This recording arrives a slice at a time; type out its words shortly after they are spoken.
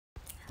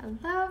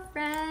Hello,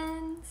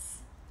 friends.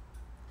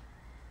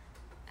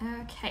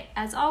 Okay,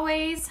 as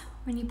always,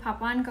 when you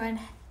pop on, go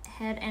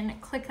ahead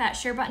and click that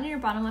share button in your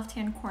bottom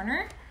left-hand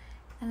corner.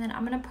 And then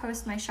I'm gonna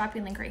post my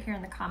shopping link right here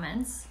in the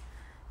comments.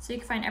 So you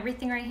can find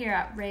everything right here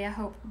at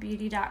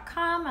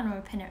rayahopebeauty.com. I'm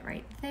gonna pin it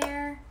right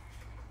there.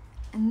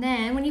 And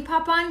then when you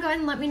pop on, go ahead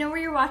and let me know where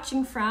you're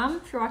watching from.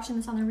 If you're watching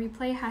this on the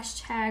replay,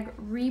 hashtag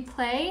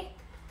replay.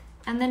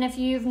 And then if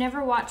you've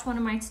never watched one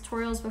of my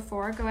tutorials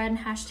before, go ahead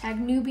and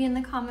hashtag newbie in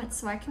the comments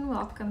so I can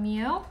welcome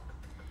you.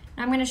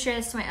 And I'm gonna share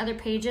this to my other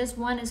pages.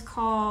 One is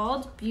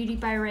called Beauty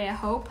by Raya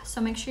Hope, so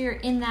make sure you're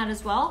in that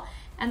as well.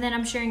 And then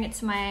I'm sharing it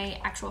to my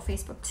actual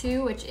Facebook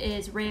too, which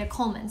is Raya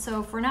Coleman.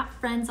 So if we're not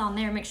friends on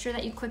there, make sure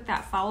that you click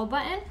that follow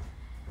button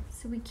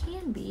so we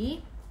can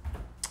be.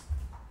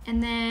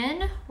 And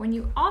then when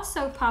you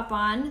also pop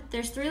on,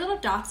 there's 3 little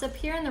dots up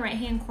here in the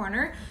right-hand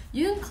corner.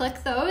 You can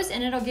click those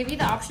and it'll give you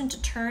the option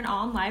to turn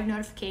on live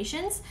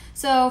notifications.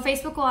 So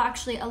Facebook will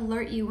actually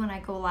alert you when I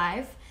go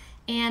live.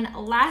 And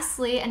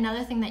lastly,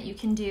 another thing that you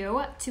can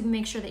do to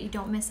make sure that you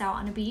don't miss out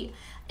on a beat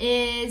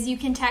is you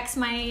can text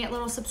my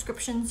little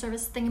subscription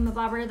service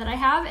thingamabobber that I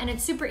have, and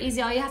it's super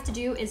easy. All you have to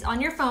do is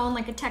on your phone,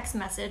 like a text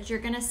message, you're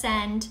gonna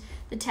send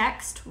the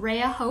text,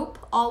 Raya Hope,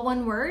 all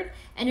one word,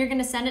 and you're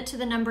gonna send it to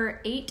the number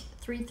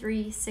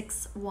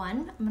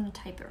 83361. I'm gonna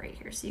type it right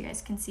here so you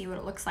guys can see what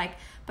it looks like.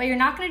 But you're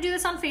not gonna do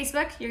this on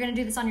Facebook, you're gonna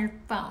do this on your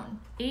phone,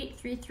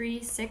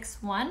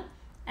 83361.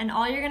 And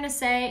all you're gonna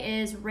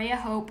say is Raya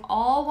Hope,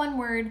 all one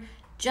word,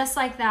 just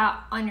like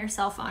that on your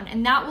cell phone.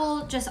 And that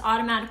will just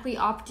automatically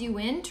opt you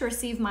in to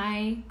receive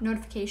my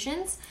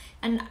notifications.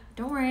 And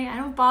don't worry, I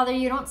don't bother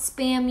you, don't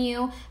spam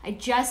you. I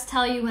just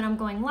tell you when I'm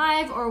going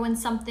live or when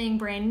something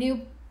brand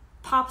new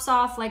pops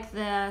off, like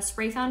the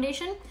spray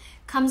foundation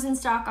comes in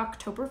stock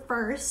October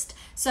 1st.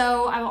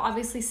 So I will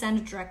obviously send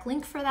a direct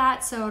link for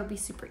that. So it'll be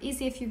super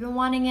easy if you've been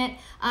wanting it.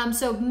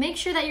 So make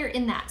sure that you're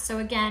in that. So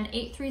again,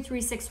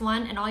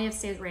 83361, and all you have to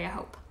say is Raya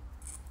Hope.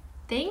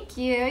 Thank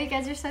you, you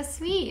guys are so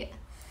sweet.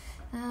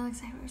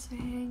 Looks like we're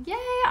sweet. Yay,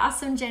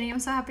 awesome, Jenny. I'm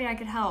so happy I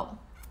could help.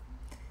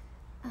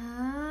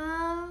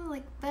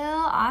 Like Bill,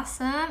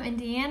 awesome.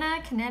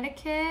 Indiana,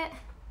 Connecticut.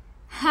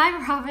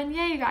 Hi, Robin.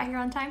 Yay, you got here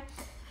on time.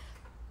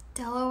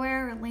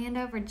 Delaware,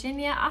 Orlando,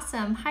 Virginia.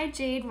 Awesome. Hi,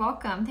 Jade.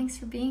 Welcome. Thanks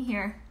for being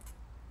here.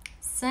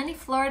 Sunny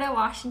Florida,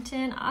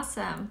 Washington.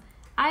 Awesome.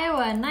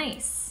 Iowa,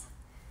 nice.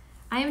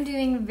 I am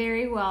doing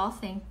very well,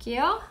 thank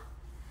you.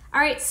 All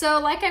right, so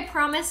like I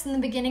promised in the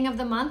beginning of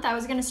the month, I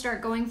was gonna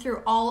start going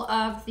through all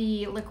of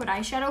the liquid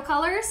eyeshadow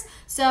colors.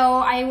 So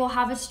I will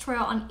have a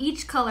tutorial on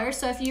each color.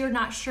 So if you're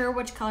not sure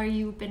which color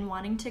you've been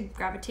wanting to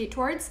gravitate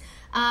towards,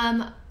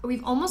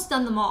 we've almost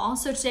done them all.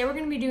 So today we're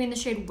gonna be doing the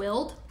shade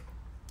Willed,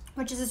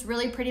 which is this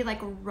really pretty like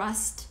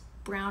rust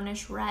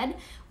brownish red,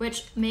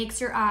 which makes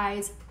your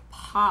eyes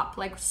pop,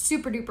 like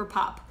super duper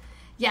pop.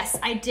 Yes,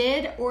 I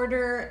did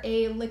order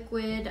a I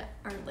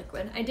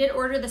did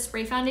order the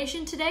spray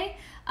foundation today.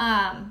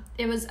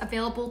 It was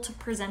available to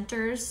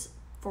presenters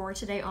for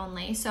today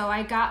only. So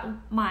I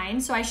got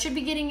mine. So I should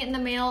be getting it in the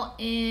mail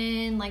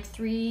in like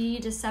 3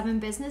 to 7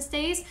 business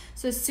days.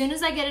 So as soon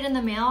as I get it in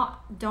the mail,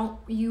 don't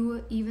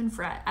you even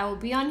fret. I will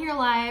be on here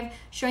live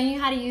showing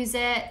you how to use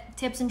it,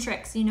 tips and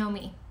tricks, you know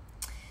me.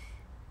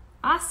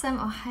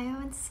 Awesome, Ohio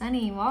and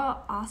sunny.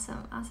 Wow,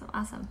 awesome, awesome,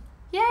 awesome.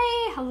 Yay,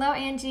 hello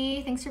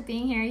Angie, thanks for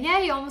being here. Yeah,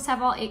 you almost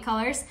have all 8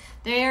 colors.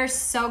 They are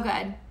so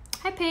good.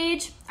 Hi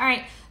Paige. All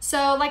right,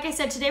 so like I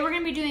said, today we're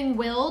gonna be doing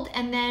Willed,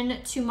 and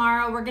then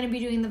tomorrow we're gonna be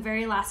doing the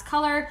very last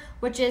color,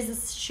 which is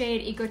this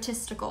shade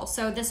Egotistical.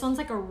 So this one's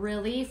like a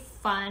really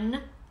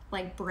fun,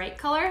 like bright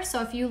color.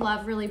 So if you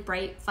love really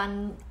bright,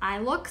 fun eye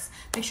looks,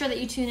 make sure that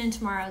you tune in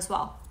tomorrow as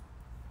well.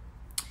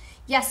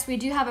 Yes, we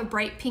do have a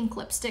bright pink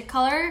lipstick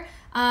color.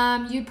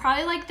 You'd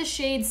probably like the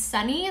shade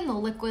Sunny in the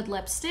liquid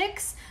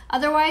lipsticks.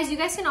 Otherwise, you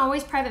guys can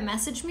always private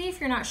message me if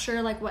you're not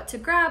sure like what to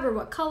grab or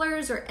what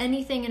colors or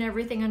anything and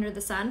everything under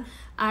the sun.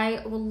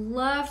 I will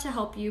love to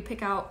help you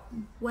pick out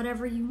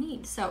whatever you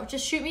need. So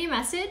just shoot me a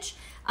message.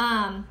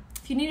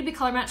 If you need to be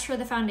color matched for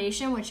the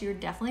foundation, which you're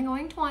definitely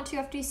going to want to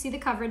after you see the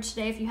coverage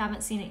today if you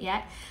haven't seen it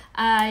yet,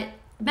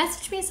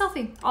 message me a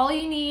selfie. All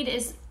you need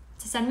is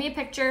to send me a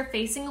picture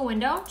facing a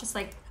window, just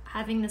like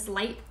having this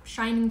light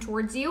shining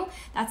towards you.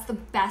 That's the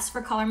best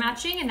for color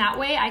matching, and that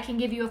way I can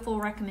give you a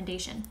full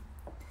recommendation.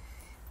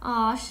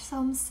 Aw, so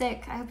I'm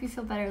sick. I hope you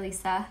feel better,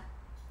 Lisa.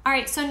 All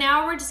right, so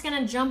now we're just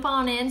gonna jump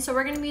on in. So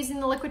we're gonna be using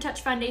the Liquid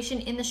Touch Foundation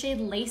in the shade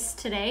Lace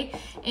today,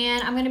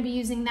 and I'm gonna be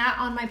using that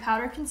on my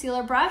powder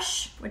concealer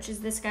brush, which is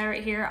this guy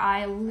right here.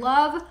 I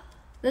love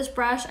this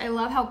brush. I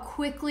love how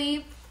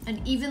quickly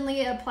and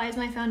evenly it applies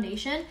my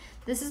foundation.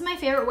 This is my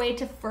favorite way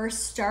to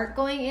first start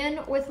going in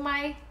with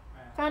my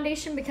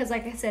foundation because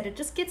like I said, it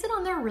just gets it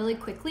on there really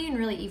quickly and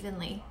really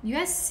evenly. You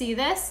guys see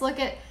this? Look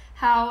at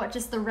how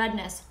just the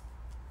redness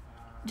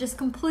just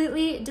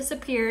completely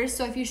disappears.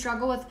 So if you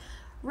struggle with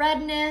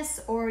redness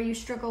or you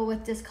struggle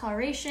with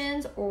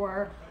discolorations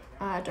or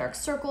dark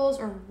circles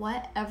or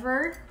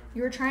whatever,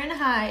 you were trying to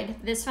hide,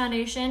 this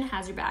foundation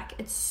has your back.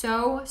 It's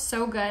so,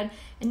 so good.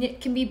 And it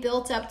can be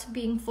built up to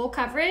being full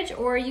coverage,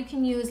 or you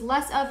can use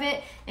less of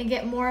it and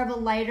get more of a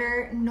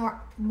lighter,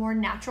 more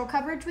natural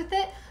coverage with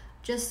it.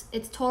 Just,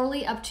 it's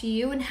totally up to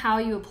you and how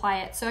you apply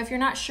it. So if you're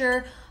not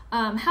sure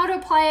how to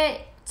apply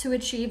it to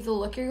achieve the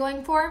look you're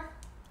going for,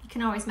 you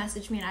can always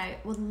message me and I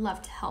would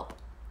love to help.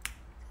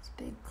 Those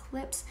big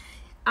clips.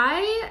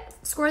 I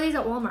score these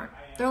at Walmart.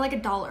 They're like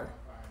 $1.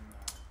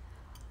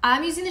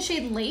 I'm using the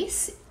shade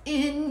Lace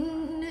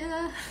in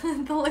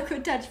the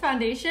Liquid Touch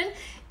foundation,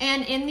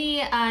 and in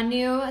the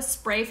new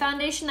spray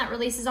foundation that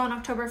releases on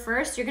October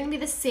 1st, you're going to be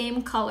the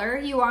same color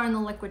you are in the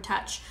Liquid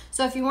Touch.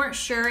 So if you weren't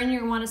sure and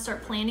you want to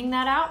start planning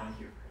that out,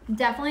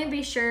 definitely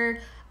be sure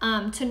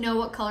to know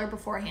what color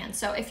beforehand.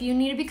 So if you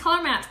need to be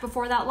color matched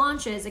before that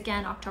launches,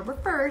 again, October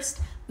 1st,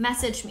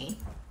 message me.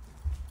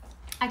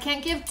 I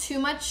can't give too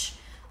much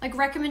like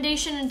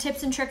recommendation and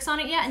tips and tricks on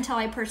it yet until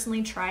I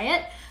personally try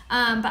it,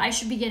 but I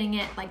should be getting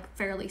it like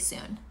fairly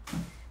soon. The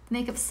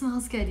makeup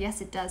smells good.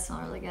 Yes, it does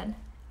smell really good.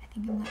 I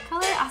think I'm that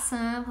color.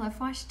 Awesome. Hello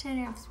from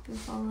Washington.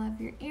 I love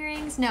your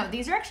earrings. No,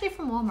 these are actually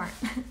from Walmart.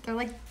 They're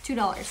like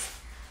 $2.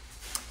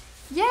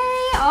 Yay!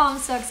 Oh, I'm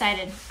so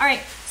excited. All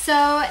right, so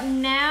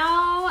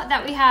now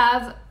that we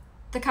have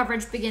the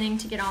coverage beginning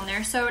to get on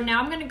there, so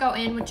now I'm gonna go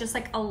in with just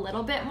like a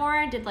little bit more.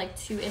 I did like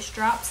 2-ish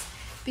drops,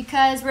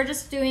 because we're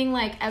just doing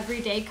like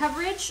everyday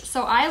coverage.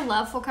 So I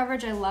love full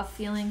coverage. I love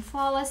feeling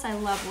flawless. I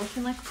love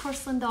looking like a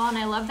porcelain doll, and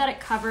I love that it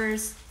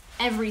covers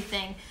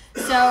everything.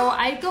 So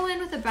I go in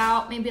with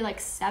about maybe like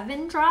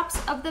 7 drops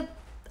of the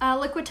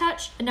Liquid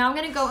Touch, and now I'm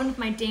gonna go in with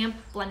my damp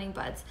blending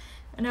buds.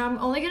 And now I'm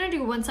only gonna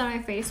do one side of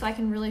my face so I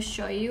can really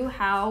show you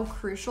how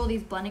crucial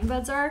these blending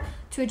buds are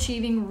to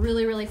achieving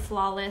really, really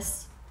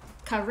flawless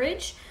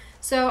coverage.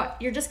 So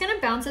you're just gonna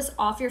bounce this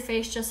off your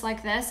face just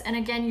like this. And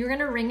again, you're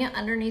gonna wring it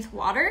underneath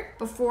water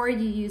before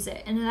you use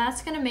it. And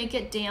that's gonna make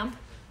it damp,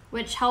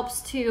 which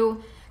helps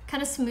to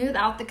kind of smooth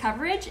out the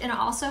coverage. And it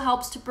also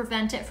helps to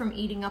prevent it from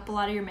eating up a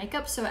lot of your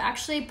makeup. So it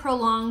actually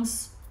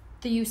prolongs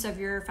the use of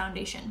your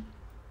foundation.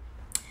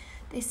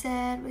 They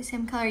said, the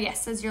same color?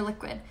 Yes, says your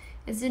liquid.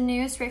 Is the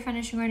new spray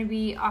foundation going to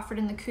be offered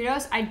in the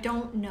Kudos? I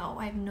don't know,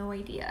 I have no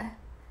idea.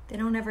 They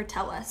don't ever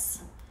tell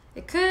us.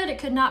 It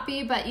could not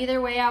be, but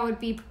either way I would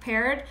be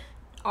prepared.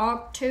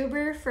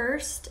 October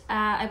 1st,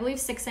 I believe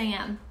 6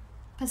 a.m.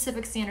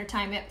 Pacific Standard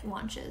Time it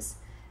launches,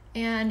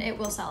 and it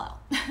will sell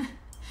out.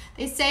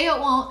 They say it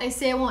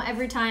won't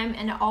every time,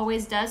 and it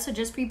always does, so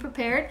just be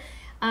prepared.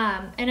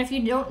 And if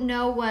you don't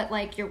know what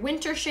like your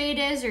winter shade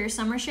is or your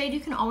summer shade,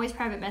 you can always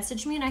private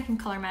message me and I can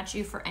color match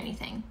you for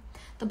anything.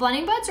 The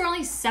blending buds are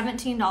only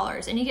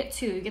 $17, and you get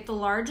 2. You get the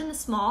large and the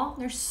small.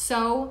 They're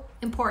so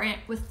important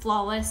with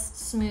flawless,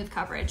 smooth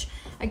coverage.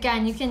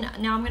 Again, you can,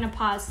 now I'm gonna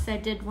pause because I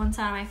did one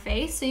side of my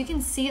face, so you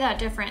can see that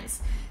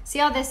difference. See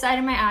how this side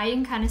of my eye, you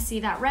can kind of see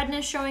that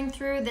redness showing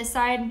through. This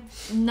side,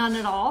 none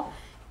at all.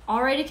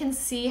 Already can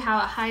see how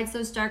it hides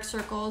those dark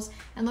circles,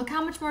 and look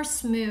how much more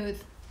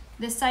smooth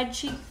this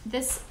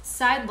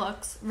side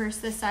looks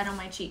versus this side on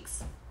my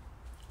cheeks.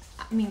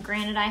 I mean,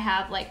 granted, I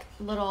have like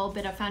a little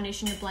bit of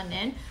foundation to blend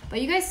in,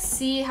 but you guys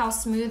see how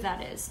smooth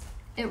that is.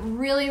 It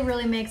really,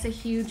 really makes a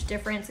huge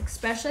difference,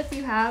 especially if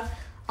you have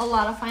a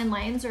lot of fine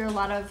lines or a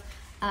lot of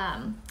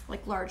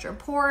like larger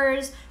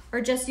pores,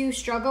 or just you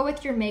struggle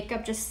with your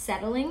makeup just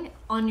settling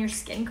on your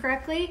skin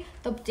correctly.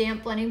 The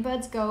damp blending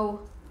buds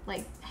go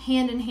like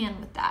hand in hand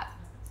with that.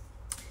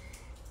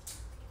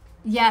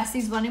 Yes,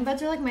 these blending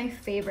buds are like my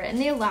favorite, and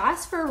they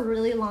last for a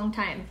really long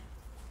time.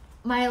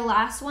 My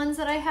last ones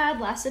that I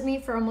had lasted me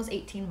for almost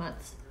 18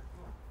 months,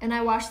 and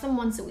I wash them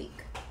once a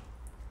week.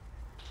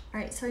 All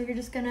right, so you're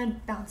just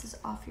gonna bounce this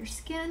off your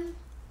skin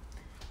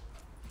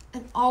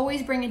and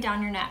always bring it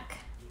down your neck.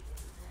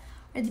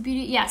 It's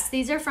beauty. Yes,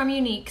 these are from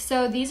Unique.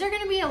 So these are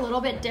gonna be a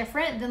little bit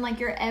different than like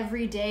your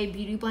everyday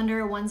beauty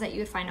blender ones that you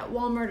would find at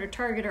Walmart or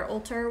Target or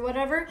Ulta or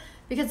whatever,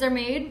 because they're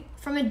made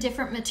from a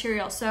different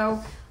material.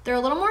 So they're a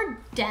little more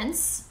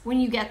dense when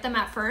you get them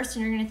at first,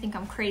 and you're gonna think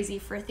I'm crazy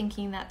for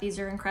thinking that these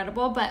are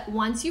incredible, but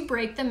once you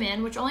break them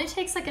in, which only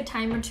takes like a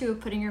time or two of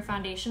putting your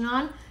foundation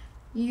on,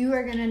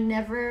 you're gonna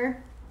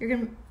never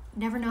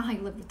know how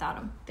you lived without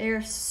them.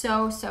 They're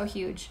so, so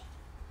huge.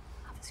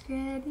 That's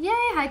good. Yay,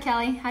 hi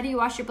Kelly. How do you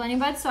wash your blending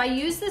buds? So I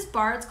use this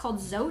bar, it's called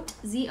Zote,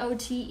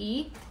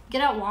 Z-O-T-E.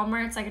 Get at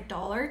Walmart, it's like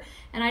 $1,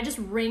 and I just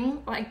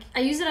wring, like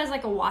I use it as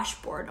like a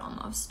washboard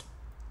almost.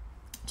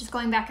 Just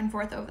going back and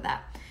forth over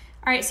that.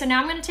 All right, so now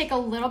I'm gonna take a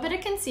little bit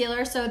of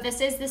concealer. So this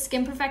is the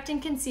Skin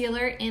Perfecting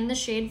Concealer in the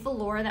shade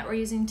Velour that we're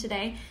using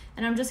today.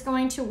 And I'm just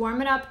going to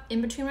warm it up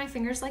in between my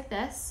fingers like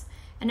this.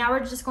 And now we're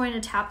just going to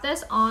tap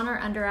this on our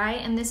under eye,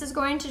 and this is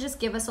going to just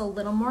give us a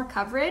little more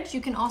coverage. You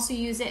can also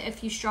use it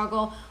if you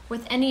struggle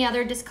with any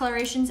other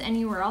discolorations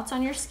anywhere else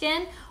on your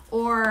skin,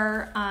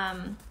 or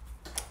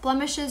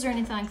blemishes or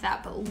anything like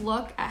that. But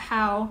look at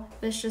how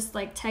this just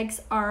like takes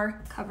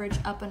our coverage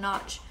up a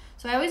notch.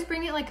 So I always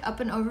bring it like up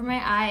and over my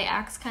eye,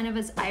 acts kind of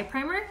as eye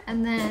primer,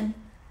 and then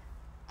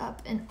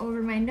up and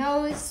over my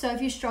nose. So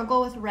if you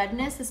struggle with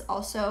redness, this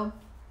also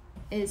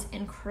is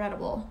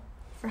incredible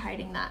for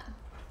hiding that.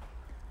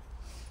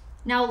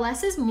 Now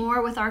less is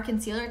more with our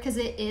concealer because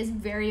it is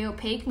very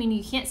opaque, meaning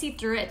you can't see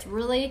through it. It's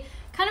really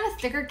kind of a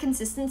thicker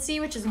consistency,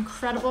 which is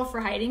incredible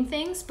for hiding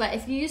things. But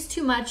if you use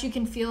too much, you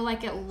can feel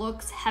like it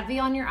looks heavy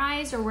on your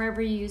eyes or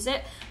wherever you use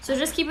it. So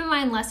just keep in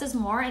mind less is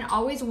more, and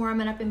always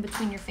warm it up in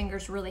between your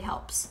fingers really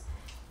helps.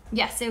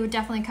 Yes, it would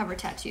definitely cover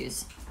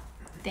tattoos.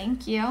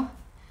 Thank you.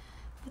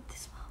 But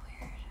this smells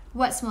weird.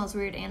 What smells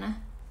weird,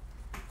 Anna?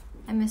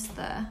 I missed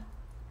the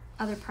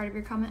other part of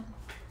your comment.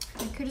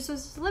 My Kudus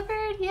was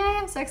delivered. Yay,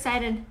 I'm so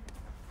excited.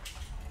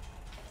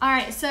 All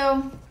right,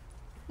 so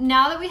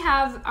now that we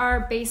have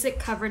our basic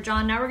coverage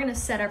on, now we're gonna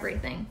set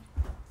everything.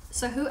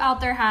 So who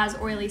out there has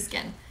oily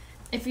skin?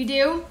 If you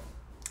do,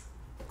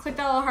 click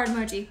that little heart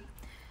emoji.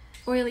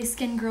 Oily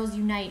skin girls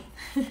unite.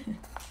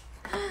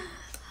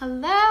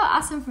 Hello,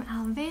 awesome from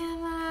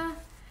Alabama,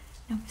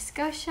 Nova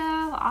Scotia,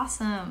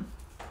 awesome.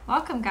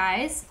 Welcome,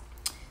 guys.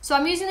 So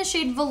I'm using the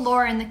shade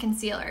Velour in the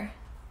concealer.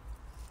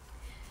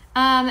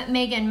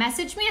 Megan,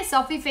 message me a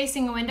selfie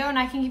facing a window and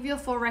I can give you a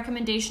full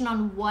recommendation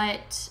on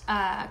what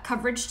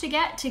coverage to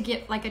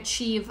get like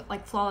achieve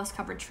like flawless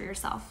coverage for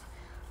yourself.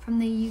 From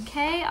the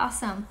UK,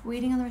 awesome.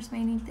 Waiting on the rest of my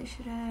ink, they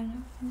should have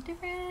no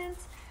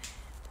difference.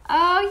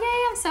 Oh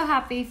yay, I'm so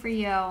happy for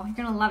you. You're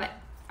gonna love it.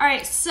 All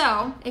right,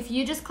 so if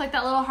you just click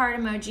that little heart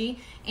emoji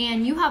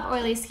and you have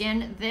oily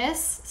skin,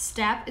 this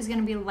step is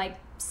gonna be like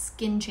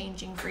skin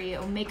changing for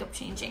you, makeup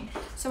changing.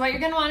 So what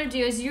you're gonna wanna do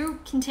is you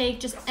can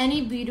take just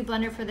any beauty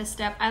blender for this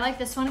step. I like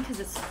this one because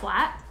it's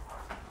flat.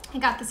 I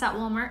got this at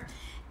Walmart.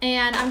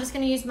 And I'm just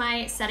gonna use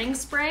my setting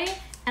spray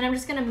and I'm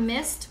just gonna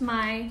mist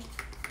my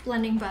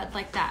blending bud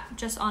like that,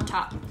 just on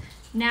top.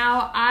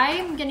 Now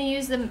I'm gonna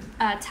use the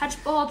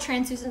Touchable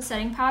Translucent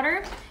Setting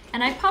Powder,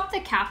 and I popped the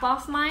cap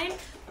off mine,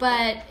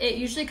 but it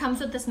usually comes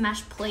with this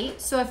mesh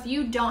plate. So if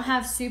you don't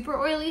have super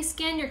oily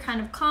skin, you're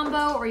kind of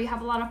combo, or you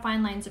have a lot of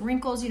fine lines and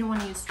wrinkles, you don't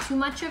wanna use too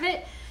much of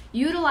it,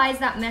 utilize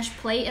that mesh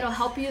plate. It'll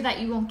help you that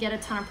you won't get a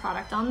ton of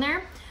product on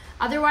there.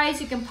 Otherwise,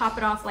 you can pop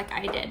it off like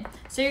I did.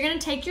 So you're gonna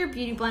take your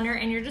beauty blender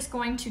and you're just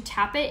going to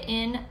tap it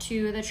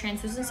into the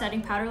translucent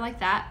setting powder like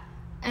that.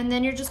 And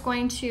then you're just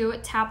going to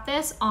tap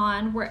this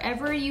on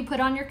wherever you put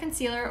on your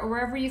concealer or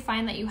wherever you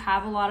find that you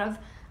have a lot of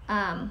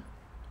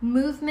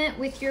movement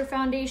with your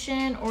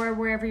foundation or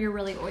wherever you're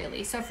really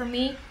oily. So for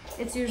me,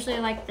 it's usually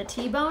like the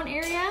T-bone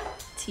area.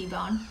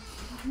 T-bone.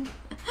 I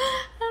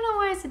don't know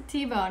why I said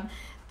T-bone.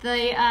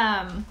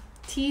 The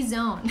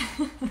T-zone.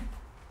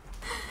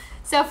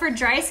 So for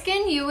dry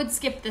skin, you would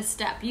skip this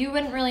step. You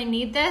wouldn't really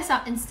need this.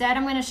 Instead,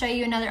 I'm gonna show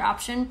you another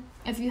option.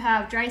 If you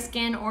have dry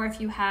skin or if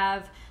you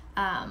have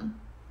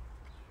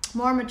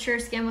more mature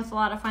skin with a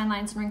lot of fine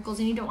lines and wrinkles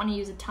and you don't want to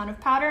use a ton of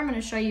powder, I'm going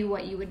to show you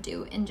what you would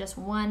do in just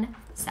 1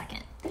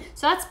 second.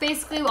 So that's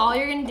basically all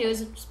you're going to do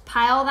is just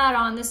pile that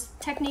on. This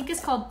technique is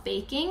called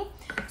baking.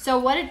 So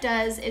what it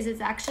does is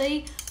it's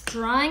actually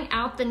drawing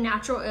out the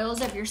natural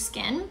oils of your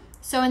skin.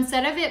 So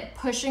instead of it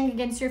pushing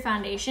against your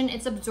foundation,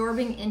 it's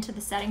absorbing into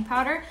the setting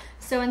powder.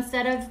 So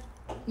instead of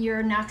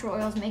your natural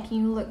oils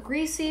making you look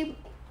greasy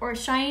or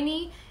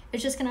shiny,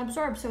 it's just going to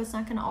absorb, so it's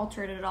not going to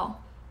alter it at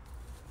all.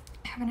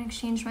 I'm gonna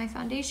exchange my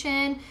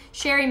foundation.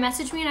 Sherry,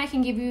 message me and I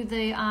can give you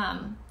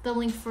the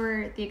link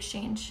for the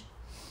exchange.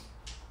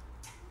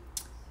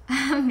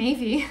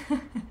 Maybe.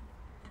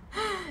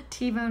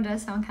 T-bone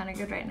does sound kind of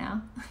good right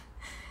now.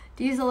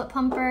 Do you use a lip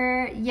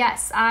plumper?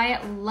 Yes,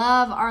 I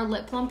love our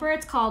lip plumper.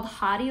 It's called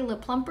Hottie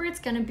Lip Plumper. It's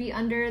gonna be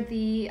under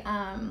the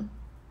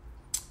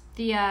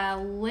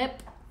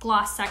lip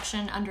gloss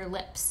section under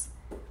lips.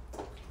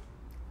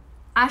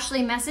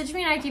 Ashley, message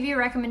me and I give you a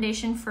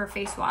recommendation for a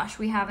face wash.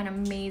 We have an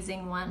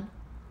amazing one.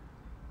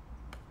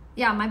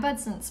 Yeah, my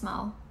buds didn't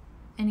smell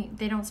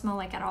they don't smell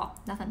like at all.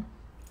 Nothing.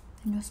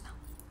 No smell.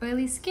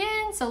 Oily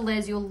skin. So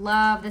Liz, you'll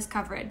love this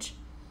coverage.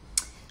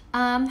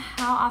 How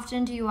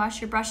often do you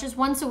wash your brushes?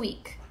 Once a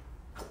week.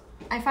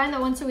 I find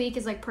that once a week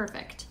is like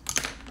perfect.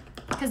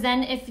 Because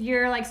then if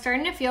you're like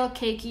starting to feel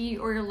cakey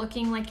or you're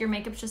looking like your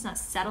makeup's just not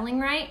settling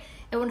right,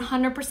 it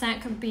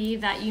 100% could be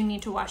that you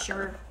need to wash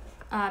your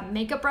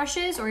makeup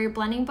brushes or your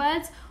blending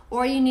buds,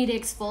 or you need to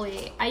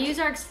exfoliate. I use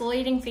our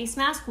exfoliating face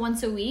mask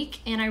once a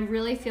week, and I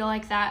really feel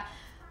like that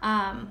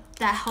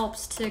that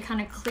helps to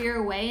kind of clear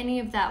away any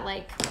of that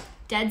like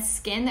dead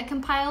skin that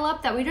can pile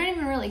up that we don't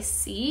even really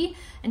see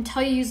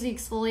until you use the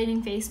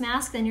exfoliating face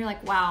mask. Then you're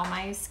like, wow,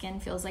 my skin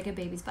feels like a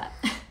baby's butt.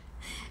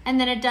 And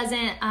then it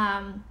doesn't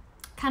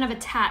kind of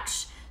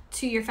attach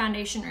to your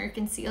foundation or your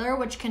concealer,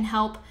 which can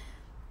help,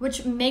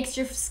 which makes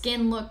your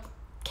skin look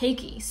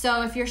cakey.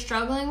 So if you're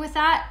struggling with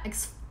that,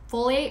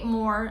 exfoliate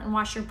more and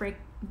wash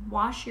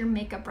your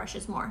makeup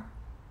brushes more.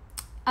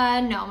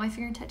 No, my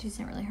finger tattoos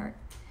didn't really hurt.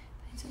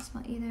 I don't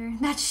smell either.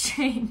 That's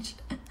strange.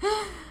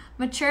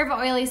 Mature but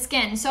oily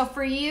skin. So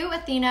for you,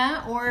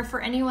 Athena, or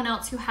for anyone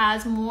else who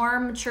has more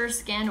mature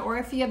skin, or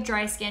if you have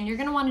dry skin, you're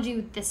gonna wanna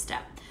do this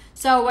step.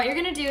 So what you're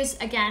gonna do is,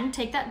 again,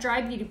 take that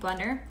dry beauty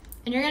blender,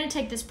 and you're gonna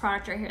take this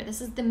product right here. This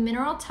is the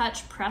Mineral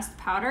Touch Pressed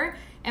Powder,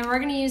 and we're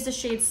gonna use the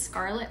shade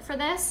Scarlet for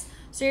this.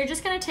 So you're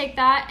just gonna take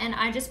that, and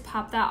I just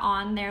pop that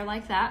on there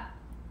like that.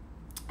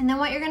 And then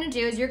what you're gonna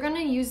do is you're gonna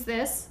use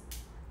this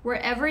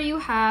wherever you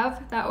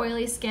have that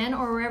oily skin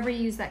or wherever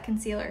you use that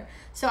concealer.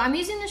 So I'm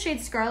using the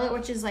shade Scarlet,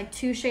 which is like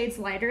 2 shades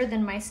lighter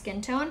than my skin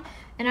tone.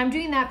 And I'm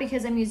doing that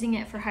because I'm using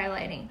it for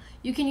highlighting.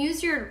 You can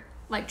use your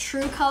like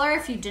true color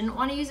if you didn't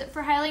want to use it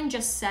for highlighting,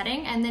 just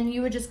setting, and then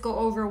you would just go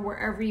over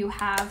wherever you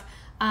have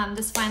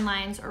those fine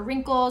lines or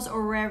wrinkles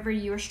or wherever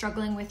you are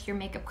struggling with your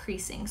makeup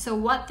creasing. So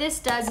what this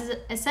does is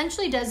it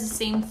essentially does the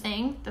same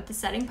thing that the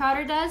setting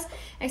powder does,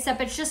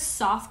 except it's just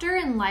softer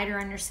and lighter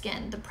on your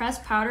skin. The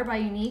pressed powder by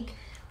Unique,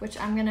 which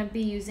I'm gonna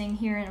be using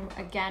here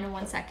again in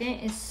 1 second,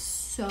 is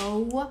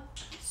so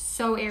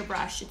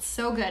airbrush. It's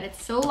so good.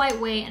 It's so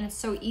lightweight and it's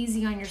so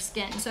easy on your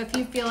skin. So if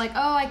you feel like,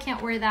 oh, I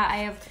can't wear that,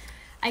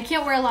 I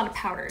can't wear a lot of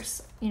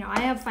powders. You know, I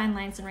have fine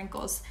lines and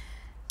wrinkles.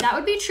 That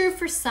would be true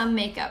for some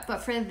makeup, but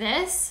for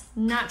this,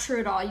 not true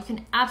at all. You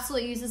can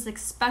absolutely use this,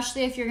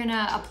 especially if you're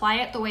gonna apply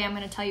it the way I'm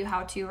gonna tell you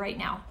how to right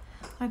now.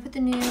 I put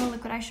the new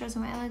liquid eyeshadows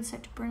on my eyelids,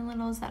 start to burn a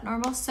little. Is that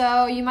normal?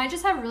 So you might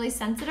just have really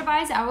sensitive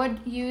eyes. I would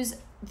use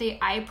the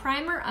eye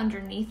primer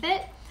underneath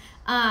it.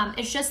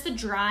 It's just the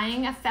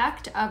drying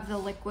effect of the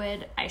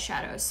liquid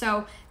eyeshadow.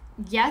 So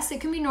yes, it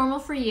can be normal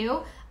for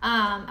you.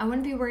 I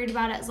wouldn't be worried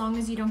about it as long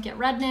as you don't get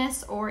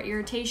redness or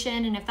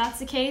irritation. And if that's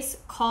the case,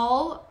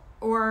 call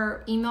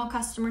or email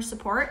customer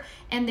support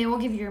and they will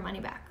give you your money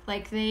back.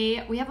 Like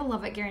we have a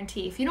love it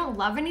guarantee. If you don't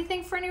love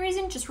anything for any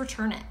reason, just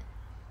return it.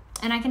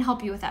 And I can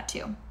help you with that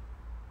too.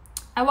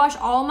 I wash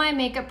all my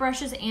makeup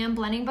brushes and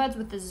blending buds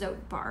with the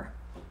Zote bar.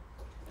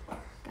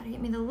 Gotta get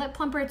me the lip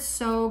plumper. It's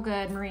so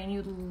good, Maureen.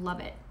 You'd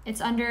love it.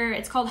 It's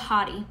called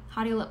Hottie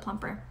Lip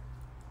Plumper.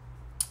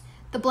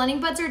 The blending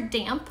buds are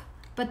damp,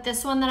 but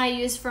this one that I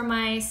use for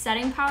my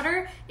setting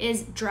powder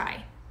is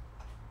dry.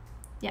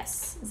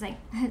 Yes, it's like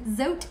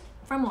Zote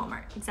from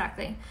Walmart,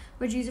 exactly.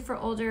 Would you use it for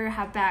older,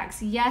 have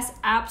bags? Yes,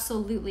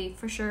 absolutely,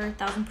 for sure,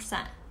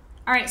 1000%.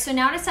 All right, so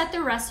now to set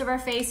the rest of our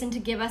face and to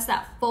give us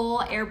that full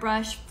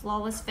airbrush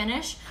flawless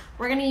finish,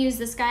 we're gonna use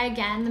this guy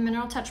again, the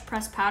Mineral Touch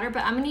Pressed Powder,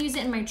 but I'm gonna use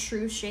it in my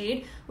true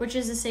shade, which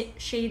is the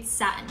shade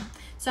Satin.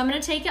 So I'm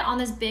gonna take it on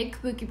this big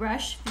kabuki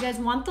brush. If you guys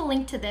want the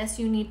link to this,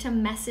 you need to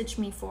message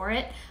me for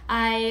it.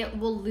 I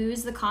will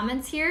lose the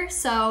comments here,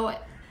 so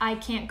I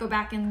can't go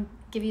back and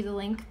give you the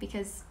link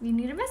because you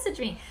need to message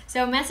me.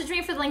 So message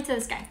me for the link to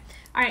this guy.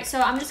 All right, so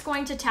I'm just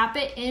going to tap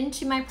it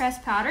into my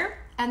pressed powder,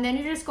 and then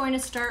you're just going to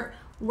start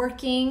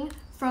working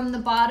from the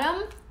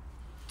bottom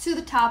to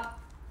the top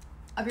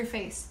of your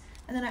face.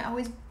 And then I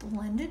always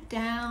blend it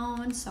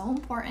down, so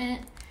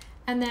important.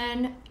 And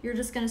then you're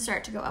just gonna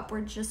start to go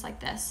upwards just like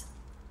this.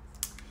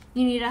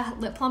 You need a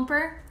lip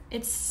plumper.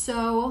 It's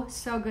so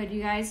good,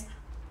 you guys.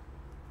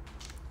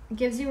 It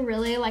gives you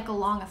really like a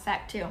long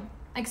effect too,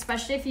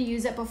 especially if you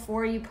use it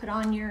before you put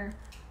on your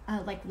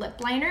like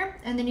lip liner.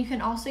 And then you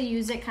can also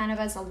use it kind of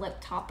as a lip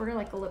topper,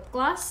 like a lip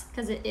gloss,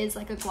 because it is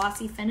like a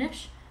glossy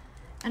finish.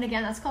 And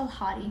again, that's called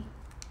Hottie.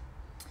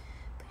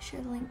 Please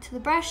share the link to the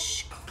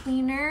brush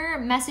cleaner.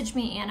 Message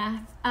me,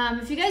 Anna.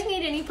 If you guys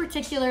need any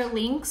particular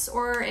links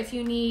or if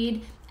you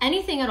need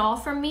anything at all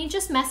from me,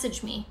 just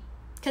message me.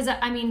 Because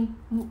I mean,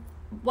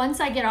 once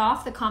I get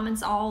off, the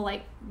comments all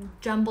like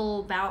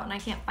jumble about and I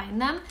can't find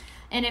them.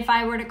 And if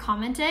I were to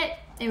comment it,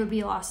 it would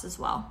be lost as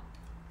well.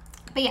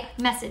 But yeah,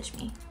 message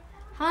me,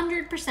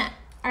 100%.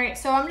 All right,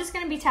 so I'm just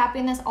gonna be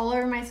tapping this all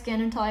over my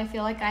skin until I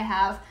feel like I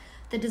have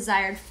the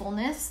desired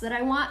fullness that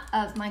I want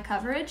of my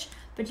coverage.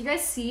 But you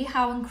guys see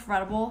how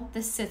incredible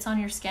this sits on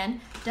your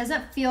skin?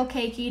 Doesn't feel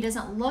cakey,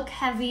 doesn't look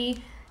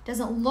heavy,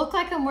 doesn't look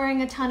like I'm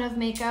wearing a ton of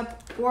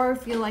makeup or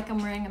feel like I'm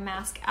wearing a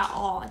mask at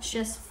all. It's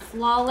just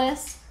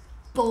flawless,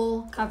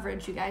 full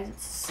coverage, you guys.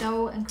 It's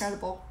so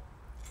incredible.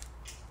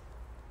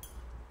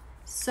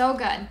 So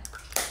good.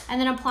 And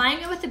then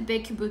applying it with a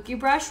big kabuki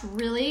brush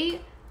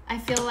really, I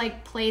feel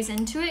like plays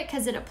into it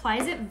because it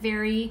applies it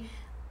very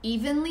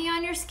evenly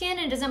on your skin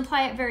and doesn't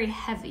apply it very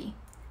heavy.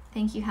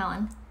 Thank you,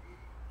 Helen.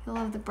 You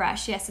love the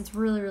brush. Yes, it's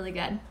really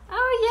good.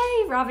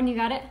 Oh, yay, Robin, you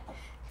got it.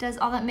 Does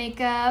all that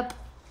makeup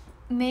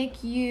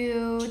make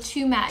you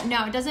too matte?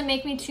 No, it doesn't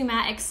make me too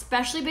matte,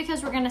 especially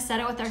because we're gonna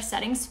set it with our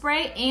setting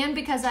spray and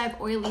because I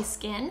have oily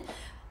skin.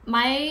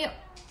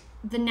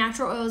 The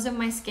natural oils of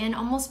my skin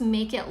almost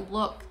make it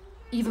look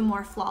even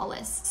more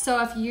flawless.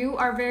 So if you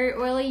are very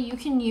oily, you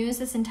can use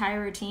this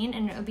entire routine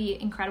and it will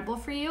be incredible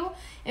for you.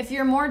 If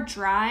you're more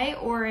dry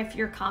or if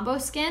you're combo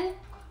skin,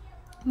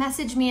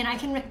 message me and I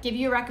can give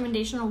you a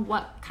recommendation on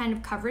what kind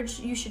of coverage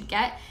you should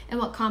get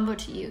and what combo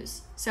to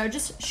use. So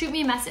just shoot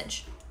me a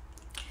message.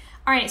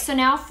 All right, so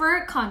now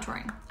for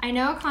contouring. I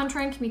know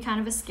contouring can be kind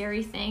of a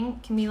scary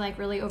thing, can be like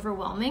really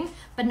overwhelming,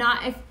 but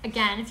not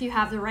if you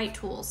have the right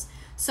tools.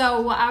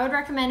 So what I would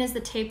recommend is the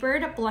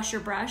tapered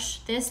blusher brush.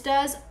 This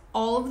does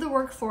all of the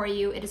work for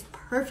you. It is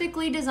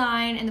perfectly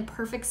designed in the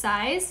perfect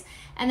size.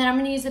 And then I'm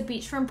gonna use the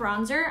Beachfront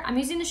bronzer. I'm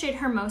using the shade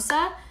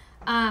Hermosa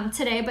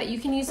today, but you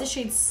can use the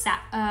shade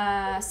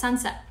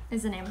Sunset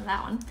is the name of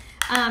that one.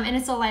 And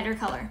it's a lighter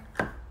color.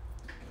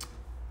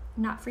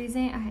 Not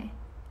freezing, okay.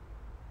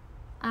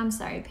 I'm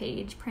sorry,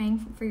 Paige,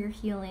 praying for your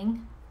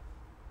healing.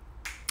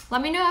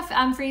 Let me know if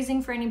I'm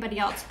freezing for anybody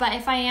else, but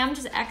if I am,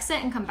 just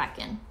exit and come back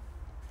in.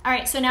 All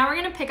right, so now we're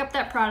gonna pick up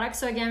that product.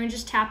 So again, we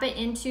just tap it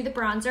into the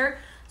bronzer,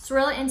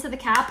 swirl it into the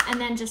cap,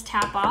 and then just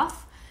tap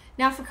off.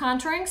 Now for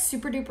contouring,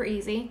 super duper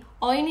easy.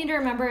 All you need to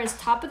remember is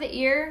top of the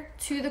ear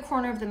to the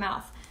corner of the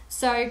mouth.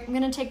 So I'm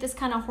gonna take this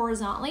kind of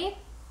horizontally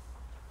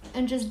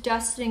and just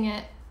dusting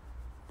it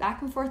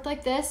back and forth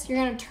like this. You're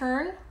gonna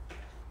turn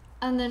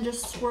and then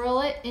just swirl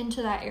it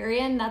into that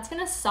area, and that's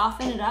gonna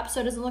soften it up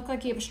so it doesn't look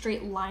like you have a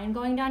straight line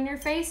going down your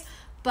face,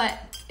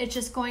 but it's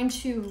just going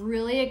to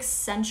really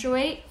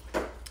accentuate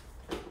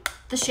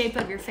the shape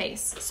of your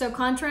face. So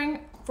contouring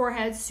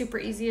forehead, super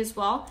easy as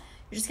well.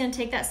 You're just gonna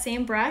take that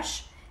same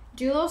brush,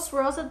 do little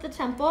swirls at the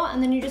temple,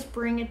 and then you just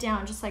bring it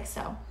down just like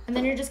so. And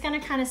then you're just gonna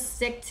kind of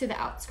stick to the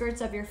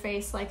outskirts of your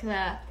face, like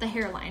the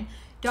hairline.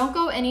 Don't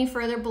go any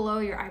further below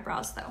your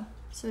eyebrows though.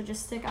 So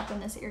just stick up in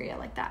this area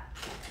like that.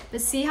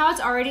 But see how it's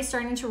already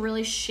starting to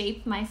really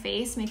shape my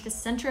face, make the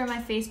center of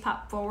my face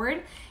pop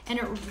forward, and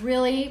it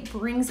really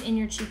brings in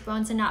your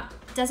cheekbones and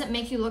doesn't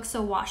make you look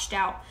so washed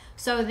out.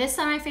 So this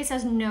side of my face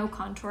has no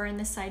contour and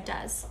this side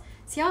does.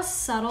 See how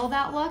subtle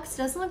that looks? It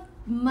doesn't look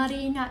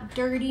muddy, not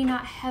dirty,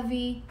 not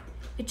heavy.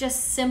 It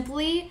just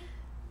simply,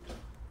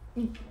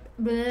 blah,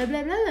 blah,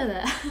 blah, blah,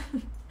 blah.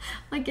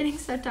 Like getting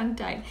so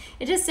tongue-tied.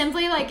 It just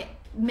simply like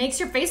makes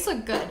your face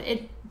look good.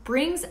 It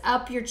brings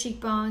up your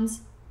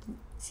cheekbones.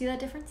 See that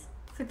difference?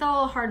 Click that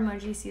little heart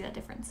emoji, see that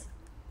difference?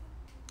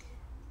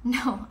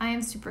 No, I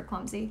am super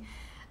clumsy.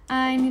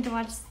 I need to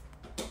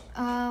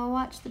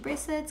watch the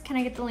bracelets. Can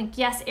I get the link?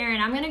 Yes,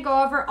 Erin, I'm gonna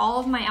go over all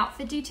of my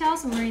outfit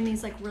details. I'm wearing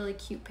these like really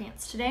cute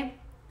pants today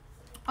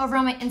over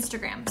on my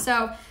Instagram.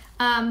 So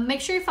make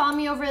sure you follow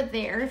me over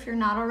there if you're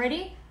not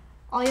already.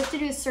 All you have to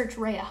do is search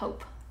Raya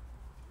Hope,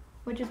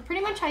 which is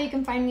pretty much how you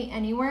can find me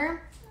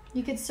anywhere.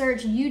 You could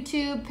search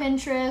YouTube,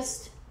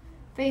 Pinterest,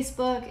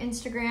 Facebook,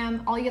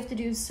 Instagram. All you have to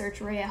do is search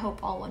Raya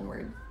Hope, all one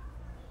word.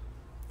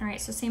 All right,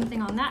 so same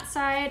thing on that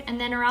side.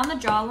 And then around the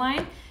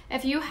jawline,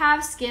 if you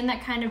have skin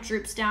that kind of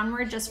droops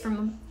downward just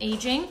from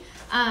aging,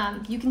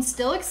 you can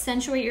still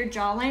accentuate your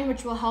jawline,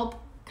 which will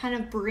help kind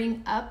of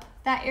bring up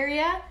that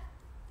area.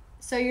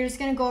 So you're just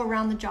gonna go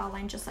around the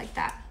jawline just like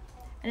that.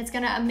 And it's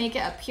gonna make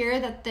it appear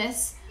that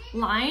this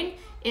line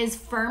is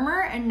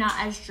firmer and not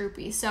as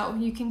droopy. So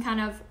you can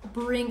kind of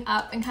bring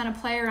up and kind of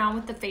play around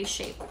with the face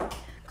shape.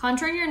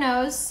 Contouring your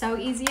nose, so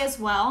easy as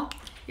well.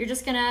 You're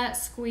just gonna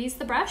squeeze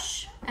the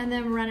brush and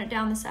then run it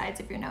down the sides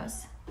of your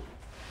nose.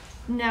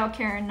 No,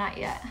 Karen, not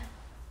yet.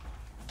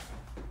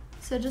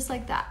 So just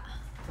like that.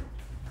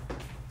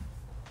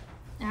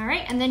 All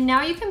right, and then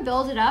now you can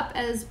build it up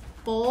as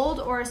bold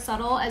or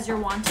subtle as you're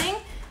wanting.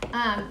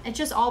 It's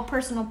just all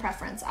personal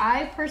preference.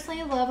 I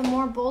personally love a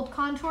more bold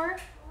contour,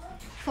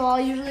 so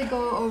I'll usually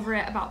go over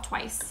it about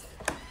twice.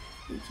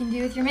 You can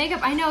do with your makeup.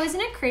 I know, isn't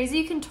it crazy?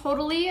 You can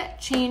totally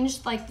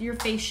change like your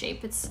face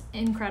shape. It's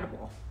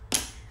incredible.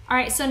 All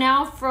right, so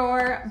now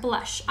for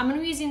blush. I'm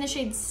gonna be using the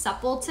shade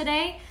Supple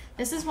today.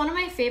 This is one of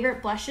my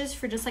favorite blushes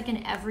for just like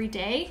an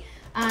everyday,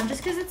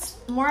 just because it's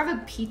more of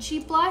a peachy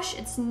blush.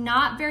 It's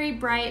not very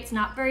bright, it's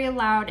not very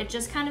loud. It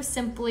just kind of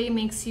simply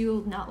makes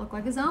you not look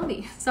like a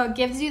zombie. So it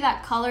gives you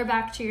that color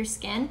back to your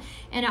skin,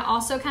 and it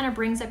also kind of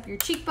brings up your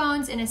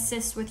cheekbones and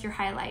assists with your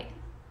highlight.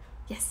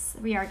 Yes,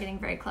 we are getting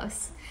very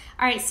close.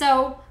 All right,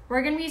 so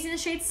we're gonna be using the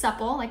shade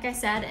Supple, like I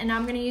said, and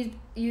I'm gonna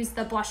use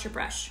the blusher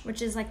brush,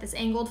 which is like this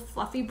angled,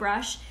 fluffy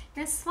brush.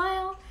 You're gonna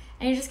smile,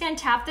 and you're just gonna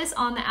tap this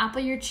on the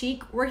apple of your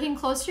cheek, working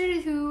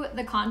closer to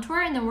the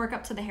contour, and then work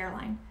up to the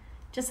hairline,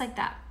 just like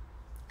that.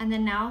 And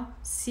then now,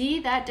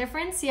 see that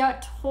difference? See how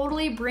it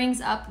totally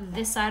brings up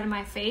this side of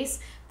my face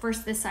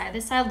versus this side.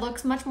 This side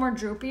looks much more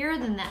droopier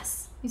than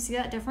this. You see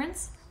that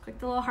difference? Click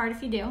the little heart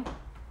if you do.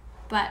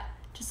 But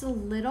just a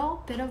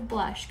little bit of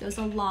blush goes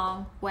a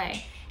long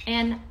way.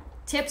 And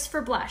tips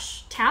for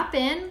blush: tap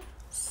in,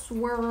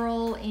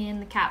 swirl in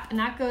the cap, and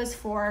that goes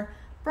for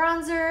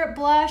bronzer,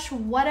 blush,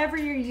 whatever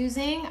you're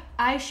using.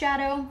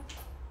 Eyeshadow,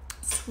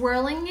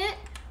 swirling it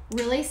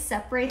really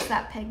separates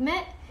that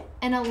pigment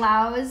and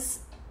allows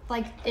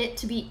like it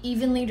to be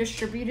evenly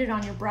distributed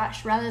on your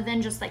brush rather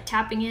than just like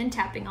tapping in,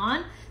 tapping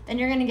on. Then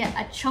you're gonna get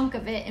a chunk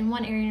of it in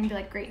one area and be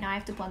like, great, now I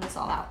have to blend this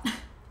all out.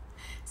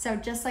 So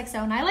just like so,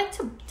 and I like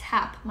to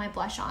tap my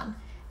blush on.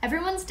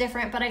 Everyone's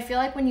different, but I feel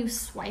like when you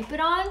swipe it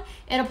on,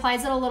 it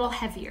applies it a little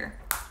heavier.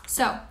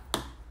 So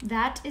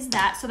that is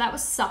that. So that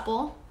was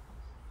Supple.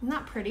 Isn't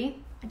that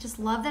pretty? I just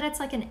love that it's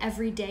like an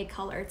everyday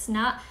color. It's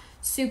not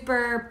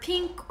super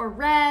pink or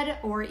red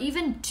or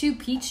even too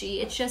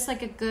peachy. It's just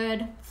like a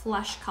good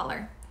flush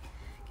color.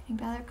 Getting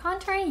better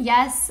contouring?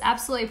 Yes,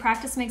 absolutely.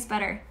 Practice makes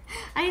better.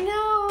 I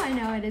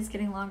know it is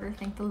getting longer.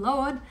 Thank the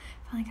Lord.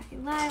 Finally got you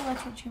live.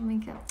 Let's watch your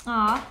makeup.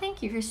 Aw,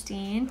 thank you,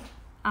 Christine.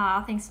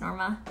 Aw, thanks,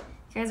 Norma.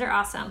 You guys are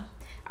awesome.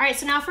 All right,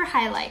 so now for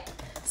highlight.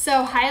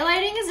 So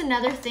highlighting is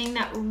another thing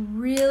that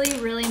really,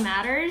 really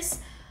matters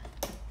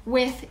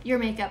with your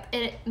makeup.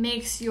 It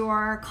makes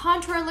your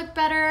contour look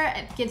better.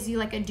 It gives you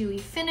like a dewy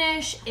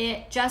finish.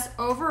 It just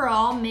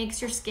overall makes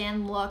your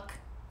skin look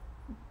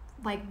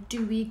like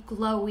dewy,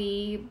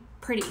 glowy,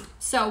 pretty.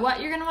 So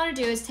what you're gonna wanna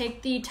do is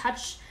take the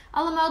Touch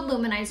a la Mode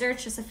Luminizer,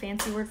 it's just a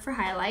fancy word for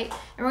highlight,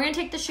 and we're gonna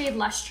take the shade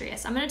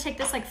Lustrous. I'm gonna take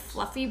this like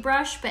fluffy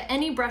brush, but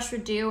any brush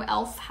would do.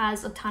 e.l.f.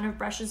 has a ton of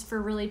brushes for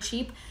really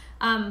cheap.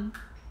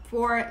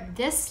 For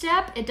this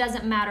step, it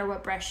doesn't matter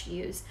what brush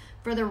you use.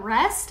 For the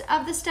rest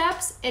of the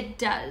steps, it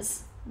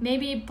does.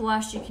 Maybe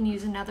blush, you can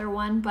use another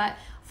one, but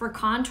for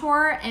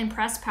contour and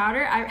pressed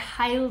powder, I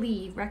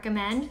highly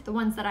recommend the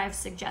ones that I've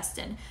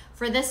suggested.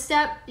 For this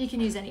step, you can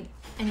use any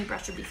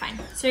brush would be fine.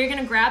 So you're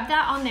gonna grab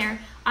that on there.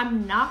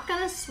 I'm not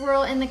gonna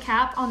swirl in the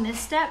cap on this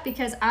step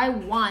because I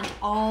want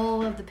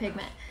all of the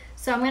pigment.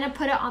 So I'm gonna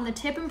put it on the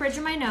tip and bridge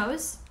of my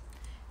nose,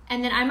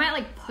 and then I might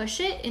like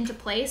push it into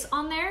place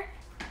on there,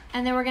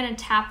 and then we're gonna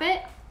tap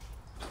it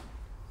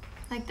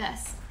like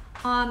this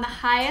on the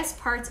highest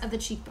parts of the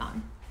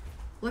cheekbone.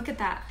 Look at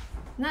that.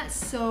 Isn't that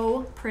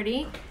so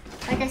pretty?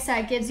 Like I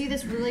said, it gives you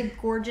this really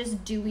gorgeous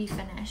dewy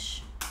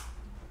finish.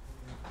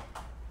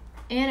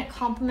 And it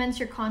complements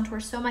your contour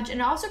so much. And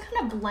it also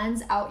kind of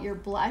blends out your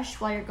blush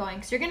while you're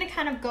going. So you're gonna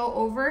kind of go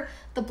over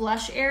the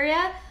blush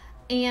area.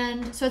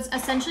 And so it's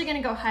essentially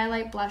gonna go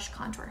highlight, blush,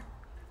 contour.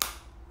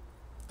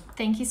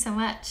 Thank you so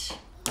much.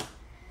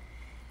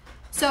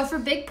 So for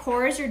big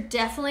pores, you're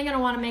definitely gonna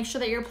wanna make sure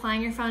that you're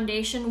applying your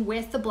foundation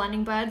with the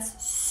blending buds.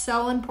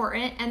 So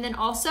important. And then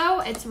also,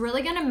 it's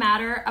really gonna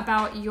matter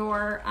about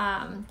your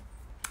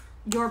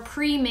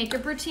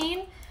pre-makeup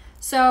routine.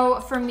 So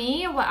for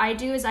me, what I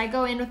do is I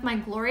go in with my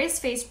Glorious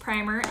Face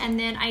Primer, and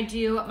then I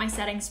do my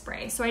setting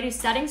spray. So I do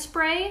setting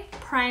spray,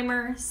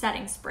 primer,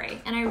 setting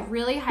spray. And I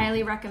really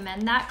highly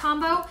recommend that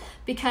combo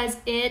because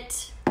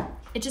it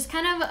just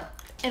kind of,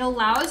 it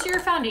allows your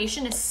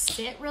foundation to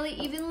sit really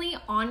evenly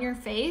on your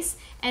face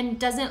and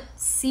doesn't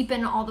seep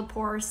in all the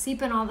pores,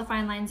 seep in all the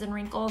fine lines and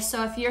wrinkles.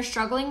 So if you're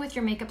struggling with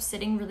your makeup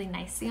sitting really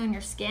nicely on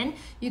your skin,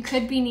 you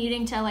could be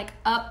needing to like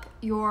up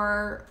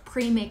your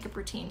pre-makeup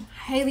routine.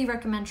 Highly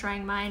recommend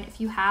trying mine.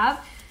 If you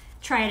have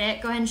tried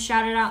it, go ahead and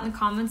shout it out in the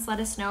comments. Let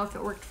us know if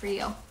it worked for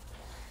you.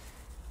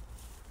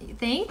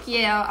 Thank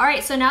you. All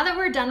right, so now that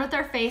we're done with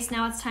our face,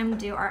 now it's time to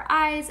do our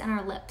eyes and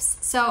our lips.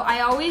 So I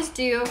always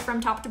do from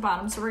top to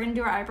bottom. So we're gonna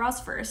do our eyebrows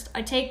first.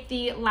 I take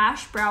the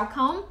Lash brow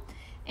comb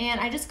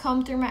and I just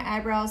comb through my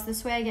eyebrows.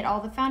 This way I get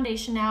all the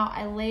foundation out.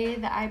 I lay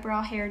the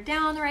eyebrow hair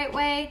down the right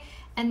way.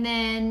 And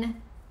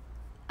then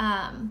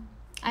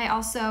I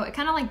also, it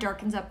kind of like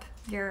darkens up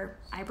your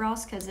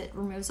eyebrows because it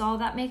removes all of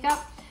that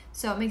makeup.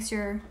 So it makes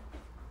your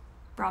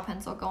brow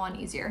pencil go on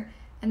easier.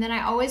 And then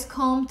I always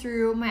comb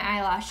through my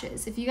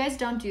eyelashes. If you guys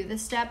don't do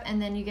this step and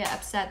then you get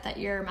upset that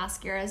your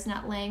mascara is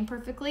not laying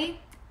perfectly,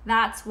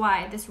 that's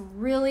why. This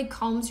really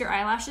combs your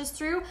eyelashes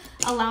through,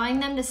 allowing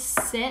them to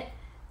sit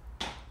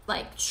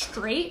like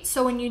straight.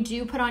 So when you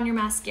do put on your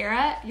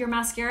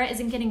mascara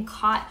isn't getting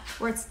caught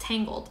where it's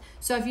tangled.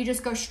 So if you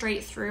just go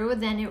straight through,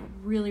 then it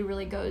really,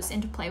 really goes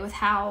into play with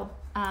how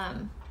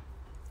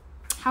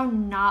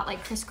not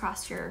like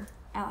crisscross your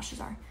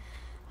eyelashes are.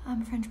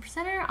 French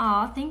presenter.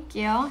 Aw, thank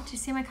you. Did you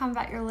see my comment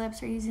about your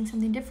lips? Are you using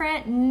something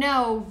different?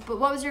 No, but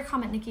what was your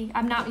comment, Nikki?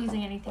 I'm not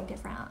using anything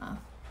different.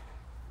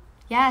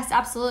 Yes,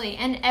 absolutely.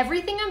 And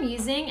everything I'm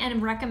using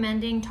and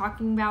recommending,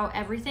 talking about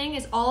everything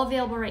is all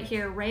available right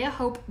here,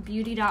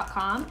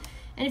 rayahopebeauty.com.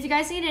 And if you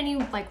guys need any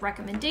like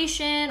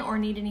recommendation or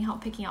need any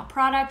help picking out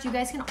product, you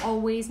guys can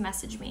always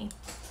message me.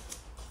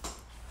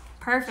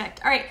 Perfect.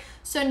 All right,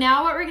 so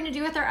now what we're gonna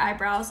do with our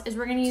eyebrows is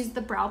we're gonna use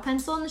the brow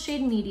pencil in the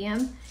shade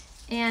medium.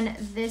 And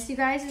this, you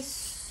guys, is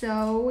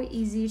so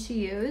easy to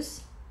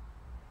use.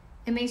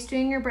 It makes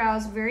doing your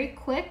brows very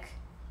quick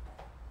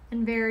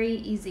and very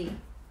easy,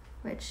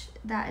 which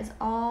that is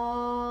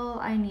all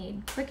I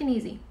need, quick and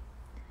easy.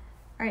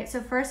 All right,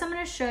 so first I'm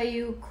gonna show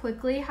you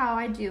quickly how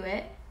I do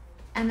it,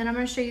 and then I'm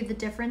gonna show you the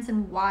difference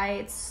and why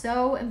it's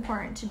so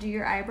important to do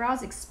your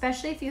eyebrows,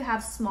 especially if you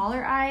have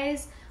smaller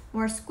eyes,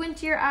 more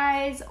squintier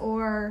eyes,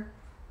 or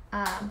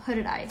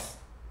hooded eyes.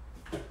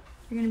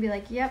 You're gonna be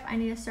like, yep, I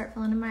need to start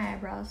filling in my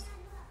eyebrows.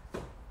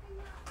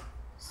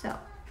 So,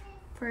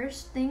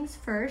 first things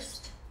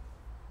first.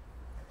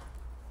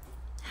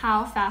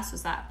 How fast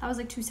was that? That was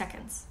like 2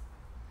 seconds.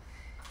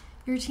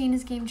 Your routine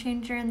is game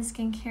changer in the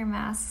skincare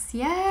masks.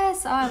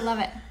 Yes, oh, I love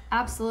it.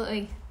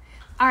 Absolutely.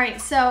 All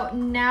right, so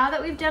now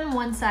that we've done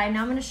one side,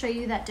 now I'm gonna show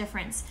you that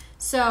difference.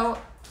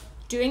 So,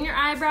 doing your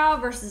eyebrow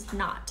versus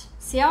not.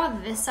 See how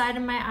this side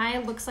of my eye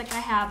looks like I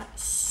have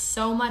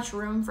so much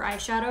room for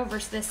eyeshadow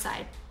versus this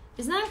side?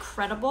 Isn't that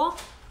incredible?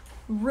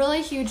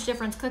 Really huge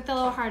difference. Click the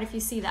little heart if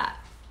you see that.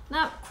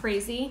 Not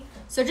crazy.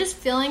 So just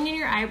filling in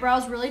your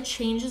eyebrows really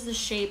changes the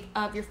shape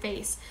of your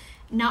face.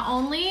 Not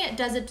only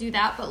does it do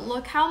that, but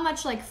look how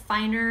much like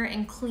finer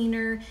and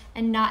cleaner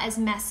and not as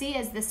messy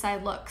as this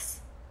side looks.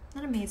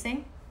 Isn't that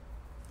amazing?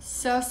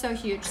 So, so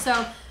huge.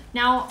 So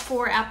now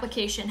for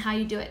application, how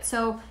you do it.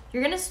 So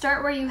you're gonna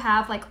start where you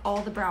have like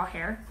all the brow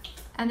hair,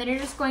 and then you're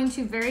just going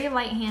to very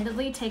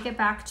light-handedly take it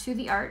back to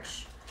the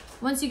arch.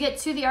 Once you get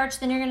to the arch,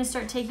 then you're gonna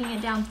start taking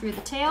it down through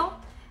the tail.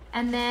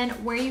 And then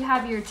where you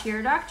have your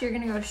tear duct, you're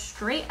gonna go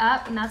straight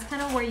up, and that's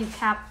kind of where you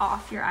cap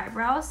off your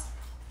eyebrows.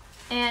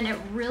 And it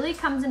really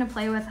comes into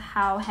play with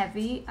how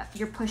heavy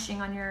you're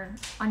pushing on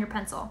your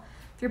pencil.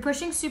 If you're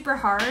pushing super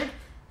hard,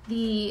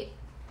 the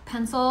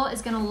pencil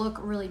is gonna look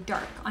really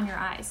dark on your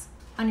eyes,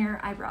 on your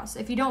eyebrows.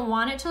 If you don't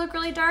want it to look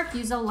really dark,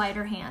 use a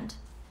lighter hand.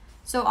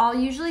 So I'll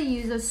usually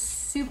use a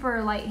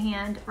super light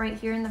hand right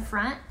here in the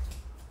front,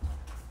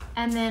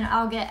 and then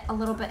I'll get a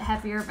little bit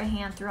heavier of a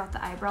hand throughout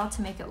the eyebrow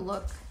to make it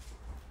look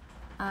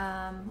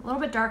a little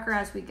bit darker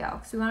as we go,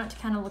 because we want it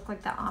to kind of look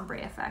like that ombre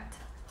effect.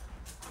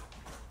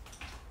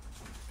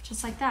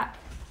 Just like that.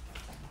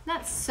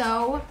 That's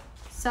so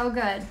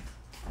good.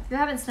 If you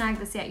haven't snagged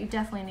this yet, you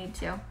definitely need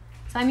to.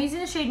 So I'm using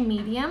the shade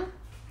medium,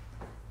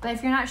 but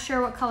if you're not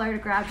sure what color to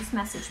grab, just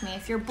message me.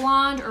 If you're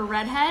blonde or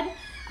redhead,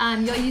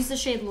 you'll use the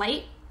shade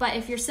light, but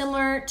if you're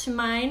similar to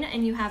mine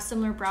and you have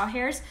similar brow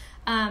hairs,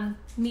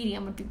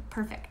 medium would be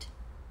perfect.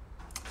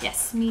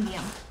 Yes,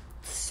 medium.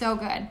 So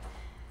good.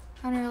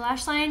 On your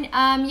lash line,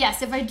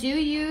 yes, if I do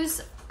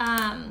use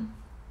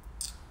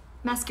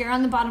mascara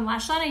on the bottom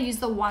lash line, I use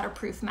the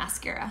waterproof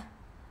mascara.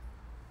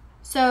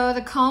 So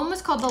the comb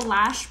is called the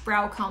Lash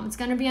Brow Comb. It's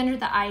gonna be under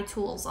the eye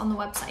tools on the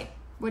website,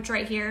 which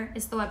right here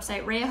is the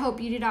website,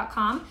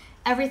 rayahopebeauty.com.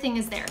 Everything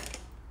is there.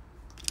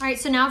 All right,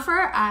 so now for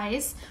our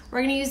eyes,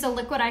 we're gonna use the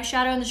liquid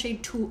eyeshadow in the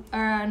shade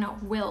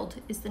Willed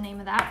is the name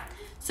of that.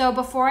 So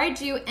before I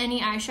do any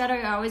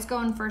eyeshadow, I always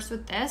go in first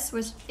with this,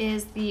 which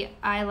is the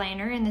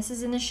eyeliner, and this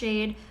is in the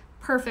shade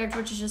Perfect,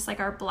 which is just like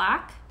our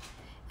black.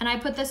 And I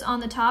put this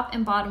on the top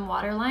and bottom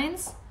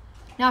waterlines.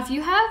 Now, if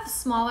you have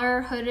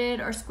smaller hooded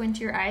or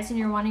squintier eyes and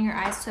you're wanting your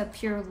eyes to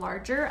appear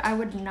larger, I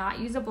would not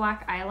use a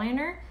black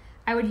eyeliner.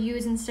 I would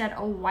use instead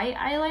a white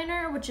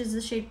eyeliner, which is the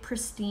shade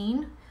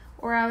Pristine,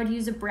 or I would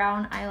use a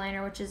brown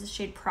eyeliner, which is the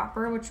shade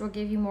Proper, which will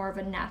give you more of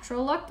a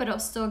natural look, but it'll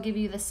still give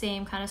you the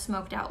same kind of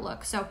smoked out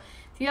look. So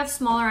if you have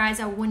smaller eyes,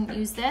 I wouldn't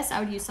use this. I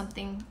would use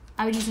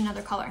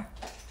another color.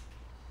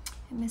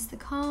 I missed the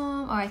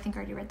comb. Oh, I think I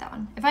already read that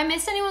one. If I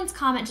missed anyone's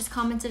comment, just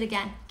comment it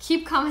again.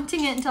 Keep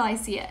commenting it until I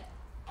see it.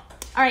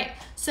 All right,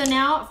 so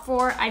now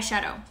for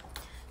eyeshadow.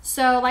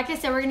 So like I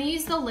said, we're gonna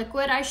use the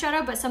liquid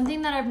eyeshadow, but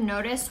something that I've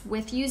noticed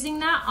with using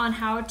that on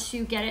how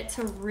to get it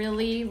to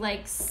really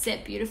like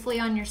sit beautifully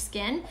on your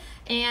skin.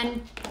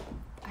 And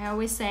I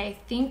always say,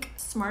 think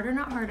smarter,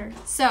 not harder.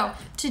 So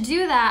to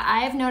do that,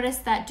 I have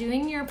noticed that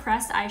doing your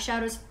pressed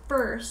eyeshadows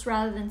first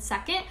rather than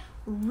second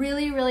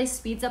really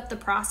speeds up the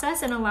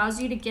process and allows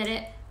you to get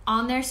it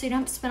on there so you don't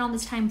have to spend all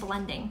this time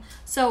blending.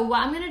 So what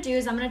I'm gonna do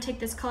is I'm gonna take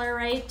this color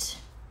right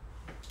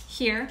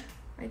here,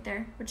 right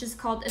there, which is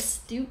called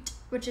Astute,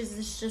 which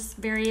is just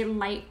very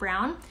light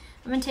brown.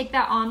 I'm gonna take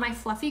that on my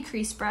fluffy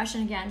crease brush,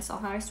 and again, so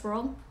how I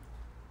swirled.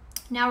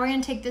 Now we're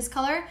gonna take this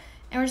color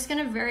and we're just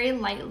gonna very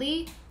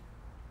lightly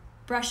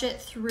brush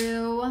it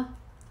through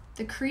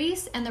the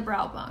crease and the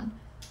brow bone.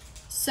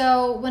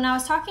 So when I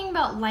was talking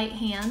about light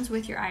hands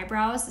with your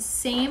eyebrows, the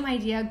same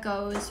idea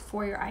goes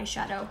for your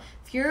eyeshadow.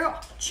 If you're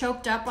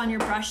choked up on your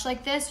brush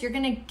like this, you're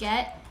gonna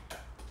get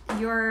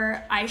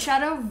your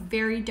eyeshadow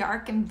very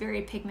dark and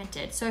very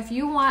pigmented. So if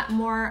you want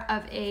more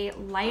of a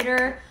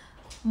lighter,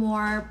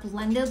 more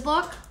blended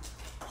look,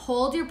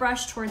 hold your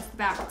brush towards the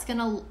back. It's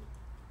gonna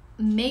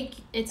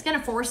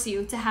force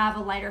you to have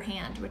a lighter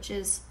hand, which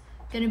is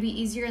gonna be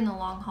easier in the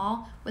long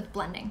haul with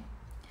blending.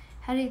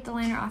 How do you get the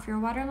liner off your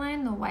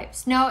waterline? The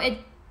wipes. No, it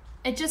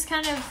just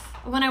kind of,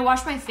 when I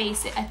wash my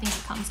face, I think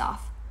it comes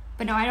off.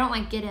 But no, I don't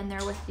like get in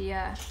there with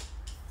the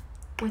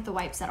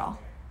wipes at all.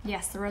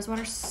 Yes, the rose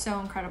water's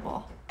so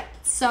incredible.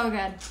 So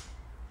good.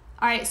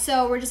 All right,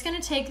 so we're just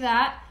gonna take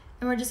that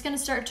and we're just gonna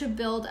start to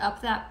build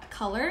up that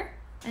color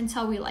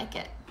until we like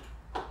it.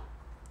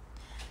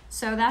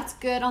 So that's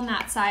good on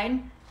that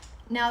side.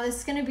 Now this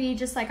is gonna be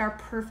just like our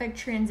perfect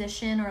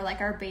transition or like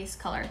our base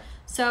color.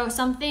 So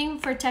something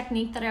for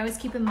technique that I always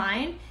keep in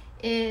mind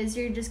is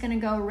you're just gonna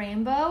go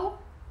rainbow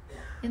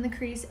in the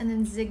crease and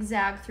then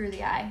zigzag through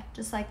the eye,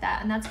 just like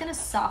that. And that's gonna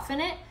soften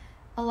it,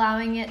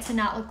 allowing it to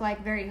not look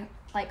like very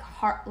like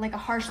a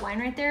harsh line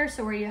right there,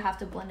 so where you have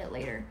to blend it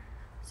later.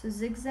 So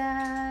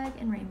zigzag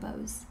and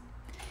rainbows.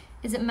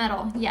 Is it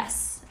metal?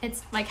 Yes.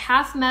 It's like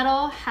half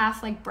metal,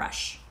 half like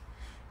brush.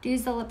 Do you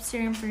use the lip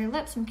serum for your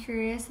lips? I'm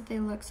curious if they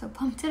look so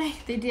pumped today.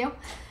 They do.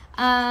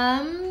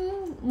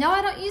 No,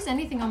 I don't use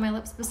anything on my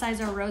lips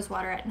besides our rose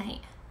water at night.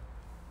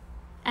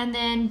 And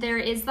then there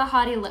is the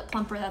Hottie Lip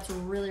Plumper that's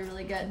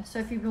really good. So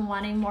if you've been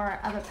wanting more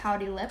of a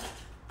pouty lip,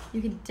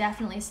 you can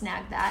definitely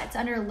snag that. It's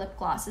under lip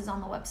glosses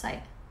on the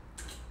website.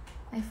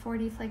 My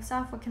 4D flakes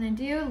off, what can I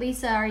do?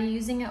 Lisa, are you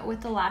using it with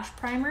the lash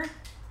primer?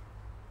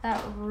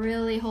 That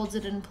really holds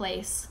it in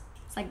place.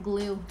 It's like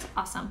glue, it's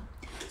awesome.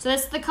 So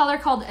this is the color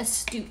called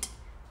Astute.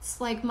 It's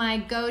like my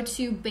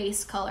go-to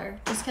base color,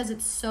 just because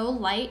it's so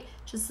light,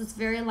 just this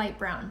very light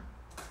brown.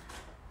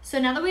 So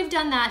now that we've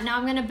done that, now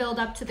I'm gonna build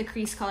up to the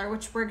crease color,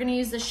 which we're gonna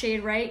use the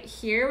shade right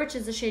here, which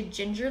is the shade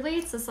Gingerly.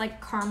 It's this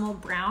like caramel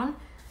brown.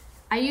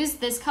 I use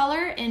this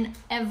color in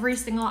every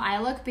single eye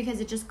look because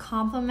it just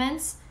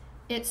complements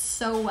it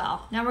so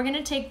well. Now we're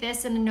gonna take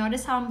this and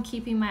notice how I'm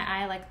keeping my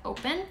eye like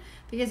open,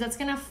 because that's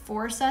gonna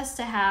force us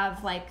to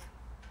have like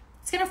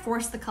it's gonna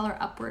force the color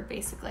upward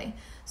basically.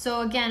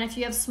 So again, if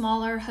you have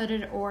smaller,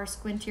 hooded, or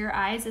squintier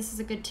eyes, this is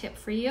a good tip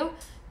for you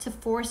to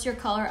force your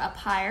color up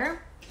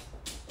higher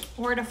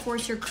or to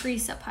force your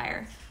crease up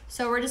higher.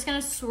 So we're just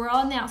gonna swirl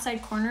on the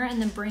outside corner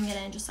and then bring it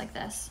in just like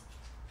this.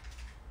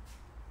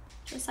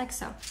 Just like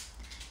so.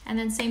 And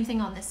then same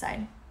thing on this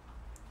side.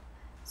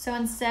 So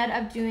instead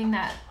of doing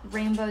that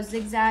rainbow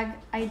zigzag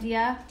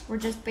idea, we're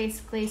just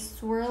basically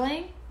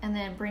swirling and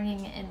then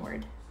bringing it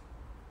inward.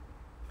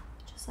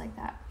 Just like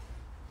that.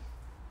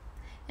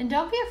 And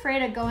don't be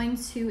afraid of going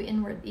too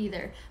inward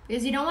either,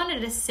 because you don't want it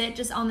to sit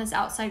just on this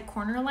outside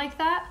corner like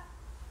that,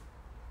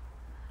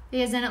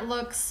 because then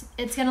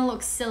it's gonna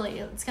look silly.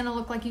 It's gonna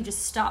look like you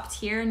just stopped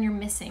here and you're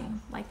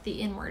missing like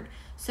the inward.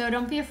 So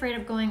don't be afraid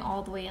of going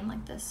all the way in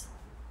like this.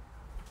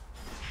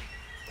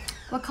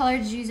 What color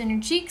did you use on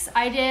your cheeks?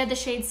 I did the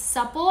shades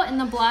Supple in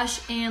the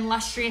blush and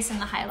Lustrous in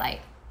the highlight.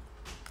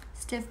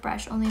 Stiff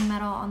brush, only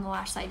metal on the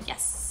lash side.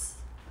 Yes.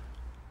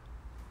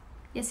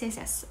 Yes, yes,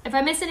 yes. If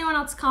I miss anyone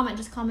else's comment,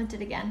 just comment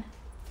it again.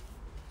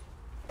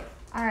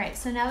 All right,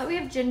 so now that we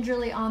have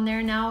Gingerly on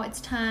there, now it's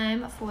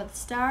time for the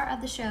star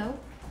of the show,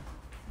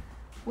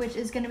 which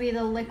is gonna be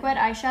the liquid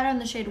eyeshadow in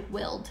the shade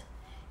Willed.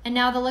 And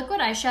now the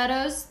liquid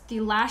eyeshadows, the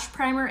lash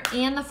primer,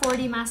 and the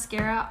 4D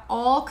mascara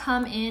all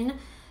come in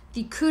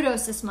the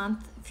Kudos this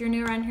month. If you're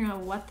new around here,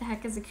 what the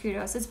heck is a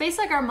Kudos? It's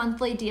basically like our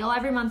monthly deal.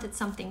 Every month it's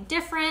something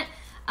different.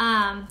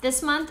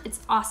 This month it's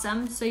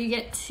awesome. So you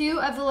get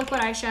 2 of the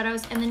liquid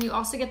eyeshadows, and then you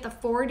also get the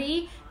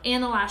 4D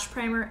and the lash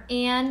primer,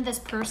 and this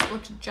purse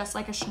looks just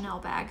like a Chanel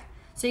bag.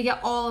 So you get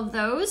all of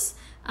those.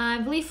 I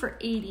believe for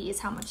 $80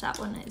 is how much that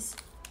one is.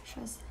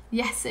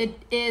 Yes,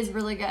 it is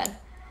really good.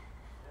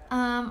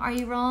 Are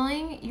you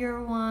rolling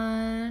your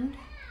wand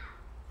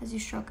as you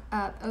stroke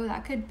up? Oh,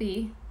 that could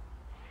be.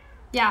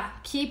 Yeah,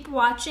 keep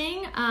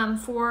watching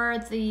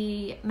for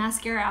the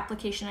mascara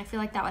application. I feel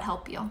like that would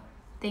help you.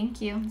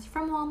 Thank you. It's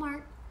from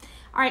Walmart.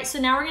 All right, so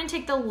now we're gonna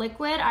take the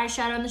liquid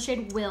eyeshadow in the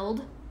shade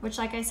Willed, which,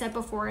 like I said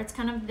before, it's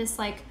kind of this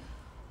like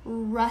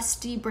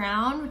rusty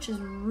brown, which is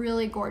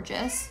really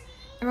gorgeous.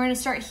 And we're gonna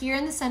start here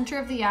in the center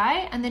of the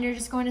eye, and then you're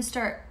just going to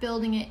start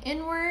building it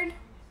inward,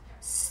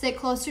 sit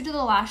closer to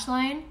the lash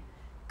line,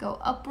 go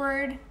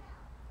upward,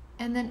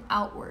 and then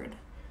outward,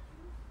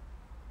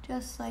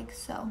 just like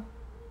so.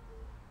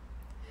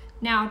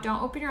 Now,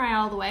 don't open your eye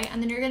all the way,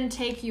 and then you're gonna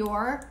take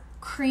your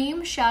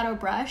cream shadow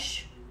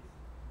brush.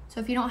 So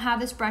if you don't have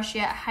this brush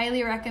yet, I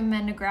highly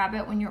recommend to grab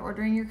it when you're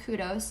ordering your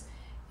Kudos.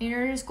 And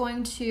you're just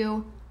going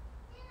to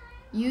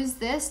use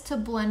this to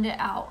blend it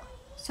out.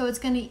 So it's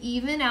gonna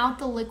even out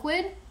the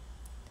liquid,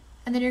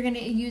 and then you're gonna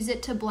use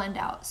it to blend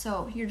out.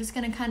 So you're just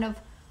gonna kind of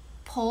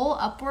pull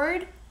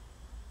upward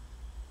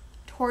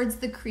towards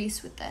the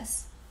crease with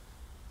this.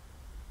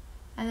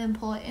 And then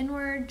pull it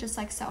inward, just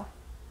like so.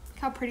 Look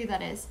how pretty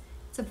that is.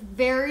 It's a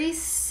very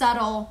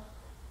subtle,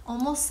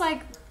 almost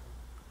like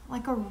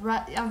a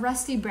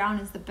rusty brown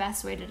is the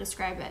best way to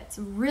describe it. It's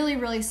really,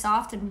 really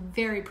soft and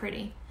very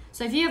pretty.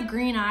 So if you have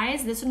green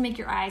eyes, this would make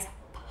your eyes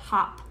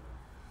pop.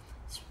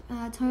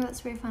 Tell me about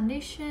spray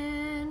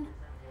foundation.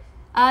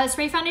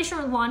 Spray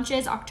foundation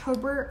launches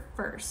October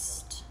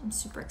 1st. I'm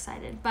super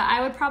excited, but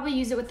I would probably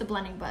use it with the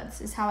blending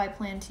buds is how I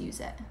plan to use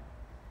it.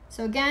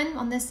 So again,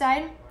 on this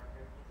side,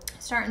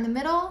 start in the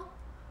middle,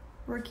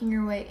 working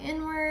your way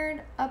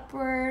inward,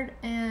 upward,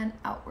 and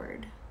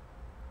outward.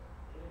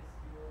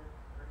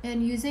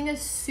 And using a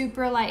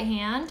super light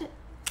hand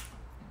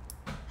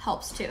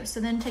helps too. So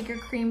then take your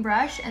cream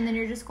brush, and then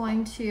you're just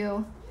going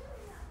to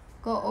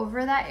go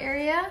over that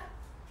area.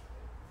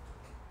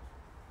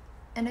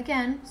 And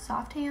again,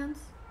 soft hands.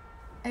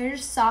 And you're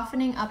just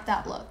softening up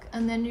that look.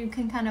 And then you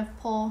can kind of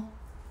pull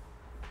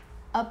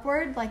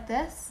upward like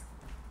this.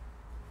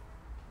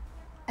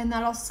 And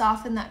that'll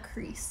soften that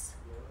crease.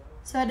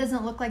 So it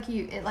doesn't look like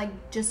it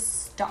like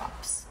just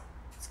stops.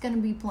 It's gonna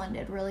be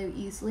blended really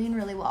easily and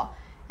really well.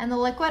 And the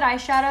liquid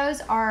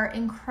eyeshadows are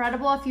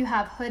incredible if you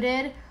have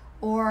hooded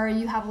or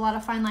you have a lot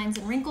of fine lines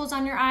and wrinkles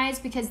on your eyes,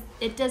 because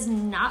it does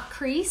not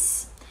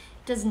crease,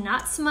 it does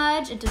not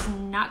smudge, it does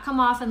not come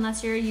off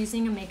unless you're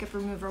using a makeup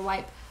remover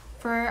wipe.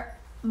 For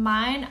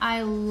mine,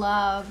 I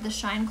love the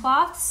shine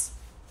cloths,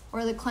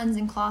 or the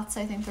cleansing cloths,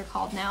 I think they're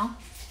called now.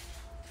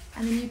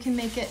 And then you can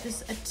make it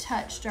just a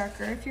touch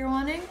darker if you're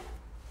wanting.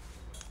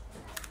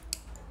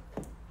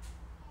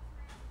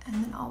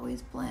 And then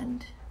always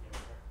blend,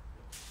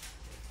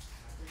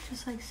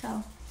 just like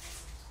so.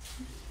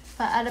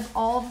 But out of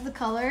all of the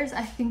colors,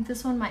 I think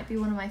this one might be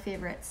one of my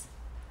favorites.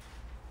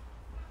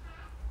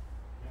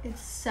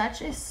 It's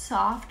such a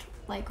soft,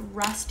 like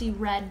rusty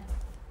red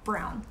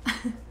brown.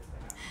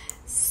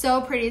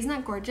 So pretty, isn't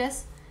that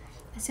gorgeous?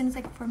 As soon as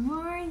I go for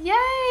more, yay,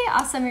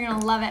 awesome, you're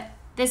gonna love it.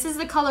 This is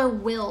the color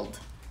Willed.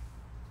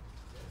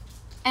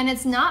 And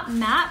it's not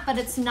matte, but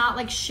it's not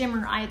like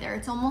shimmer either.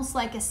 It's almost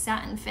like a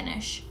satin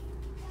finish.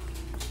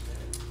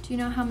 Do you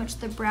know how much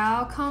the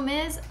brow comb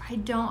is? I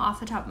don't off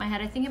the top of my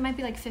head. I think it might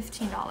be like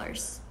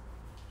 $15.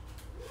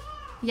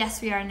 Yes,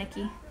 we are,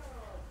 Nikki.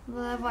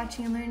 Love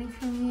watching and learning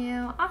from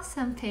you.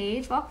 Awesome,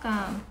 Paige,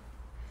 welcome.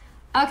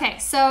 Okay,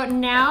 so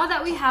now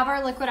that we have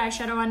our liquid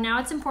eyeshadow on, now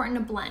it's important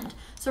to blend.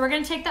 So we're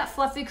gonna take that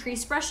fluffy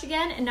crease brush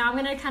again, and now I'm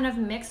gonna kind of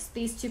mix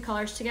these two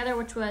colors together,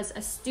 which was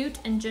Astute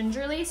and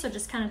Gingerly, so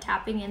just kind of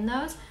tapping in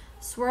those.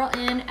 Swirl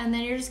in, and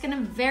then you're just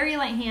gonna very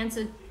light hand,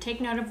 so take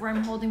note of where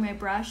I'm holding my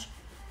brush,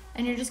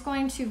 and you're just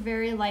going to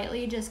very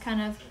lightly just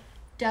kind of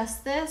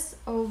dust this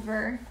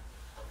over,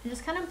 and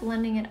just kind of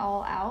blending it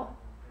all out.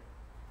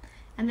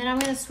 And then I'm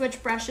gonna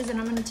switch brushes,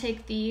 and I'm gonna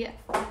take the,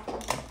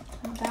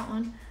 not that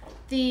one,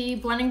 the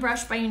blending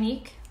brush by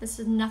Unique. This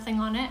is nothing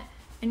on it.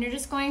 And you're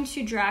just going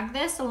to drag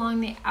this along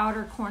the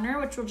outer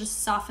corner, which will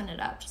just soften it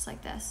up, just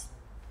like this.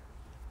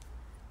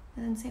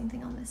 And then same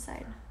thing on this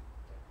side.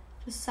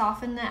 Just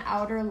soften the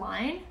outer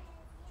line,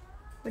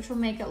 which will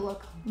make it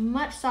look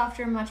much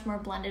softer, much more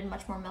blended,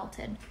 much more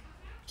melted,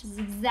 which is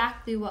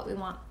exactly what we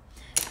want.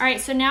 All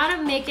right, so now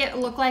to make it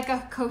look like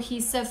a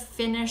cohesive,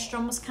 finished,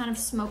 almost kind of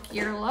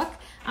smokier look,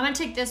 I'm gonna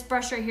take this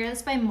brush right here. This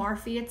is by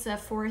Morphe. It's a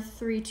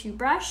 432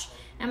 brush.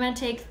 I'm gonna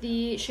take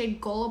the shade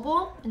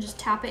Gullible and just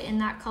tap it in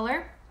that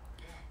color.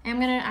 And I'm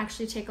gonna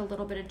actually take a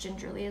little bit of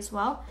Gingerly as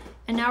well.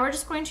 And now we're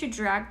just going to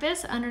drag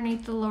this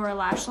underneath the lower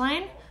lash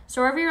line.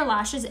 So wherever your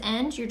lashes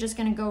end, you're just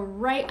gonna go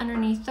right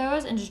underneath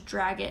those and just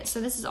drag it.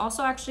 So this is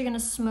also actually gonna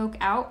smoke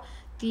out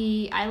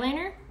the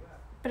eyeliner,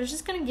 but it's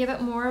just gonna give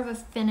it more of a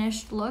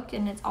finished look,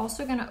 and it's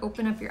also gonna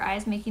open up your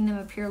eyes, making them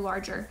appear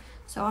larger.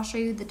 So I'll show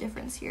you the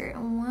difference here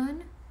in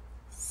 1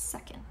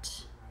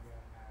 second.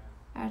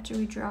 After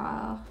we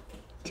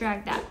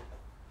drag that.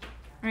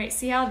 All right,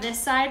 see how this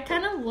side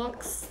kind of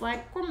looks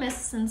like we're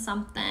missing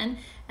something,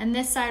 and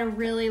this side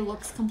really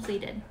looks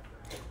completed.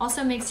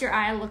 Also makes your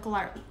eye look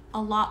a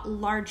lot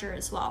larger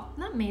as well.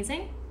 Isn't that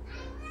amazing?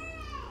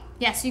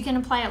 Yes, you can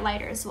apply it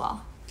lighter as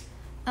well.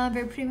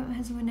 Very pretty, but my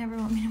husband would never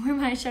want me to wear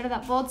my eyeshadow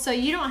that bold, so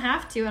you don't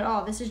have to at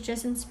all. This is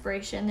just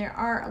inspiration. There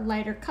are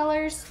lighter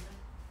colors,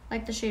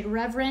 like the shade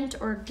Reverent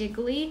or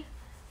Giggly.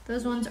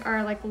 Those ones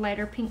are like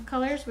lighter pink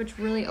colors, which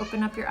really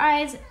open up your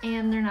eyes,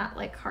 and they're not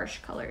like harsh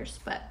colors.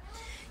 But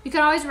you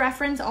can always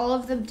reference all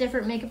of the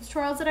different makeup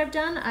tutorials that I've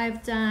done.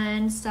 I've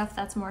done stuff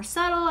that's more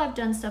subtle. I've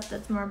done stuff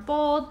that's more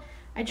bold.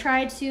 I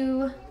try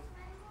to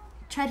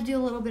do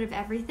a little bit of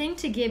everything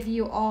to give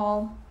you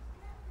all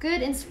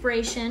good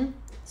inspiration.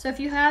 So if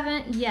you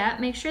haven't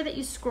yet, make sure that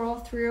you scroll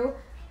through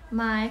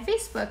my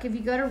Facebook. If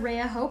you go to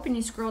Rhea Hope and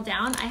you scroll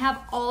down, I have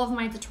all of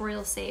my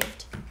tutorials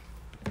saved.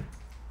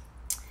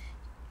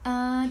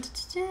 Oh,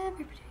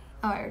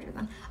 I already did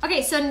that.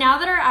 Okay, so now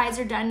that our eyes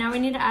are done, now we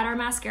need to add our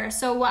mascara.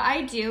 So what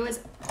I do is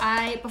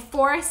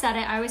before I set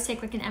it, I always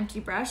take like an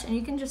empty brush, and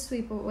you can just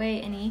sweep away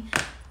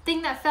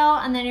anything that fell,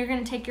 and then you're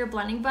gonna take your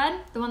blending bud,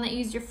 the one that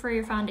you used for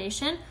your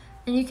foundation,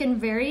 and you can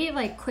very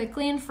like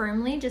quickly and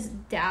firmly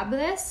just dab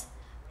this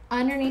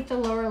underneath the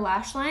lower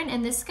lash line,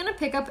 and this is gonna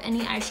pick up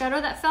any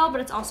eyeshadow that fell,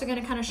 but it's also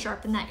gonna kind of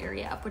sharpen that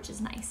area up, which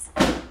is nice.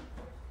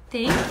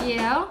 Thank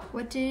you.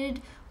 What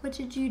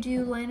did you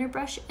do liner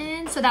brush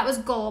in? So that was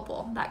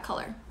Gullible, that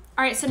color.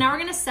 All right, so now we're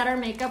gonna set our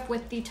makeup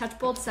with the Touch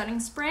Bold setting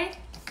spray.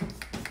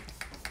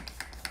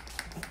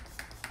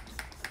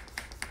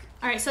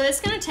 All right, so this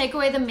is gonna take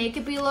away the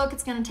makeup-y look.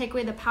 It's gonna take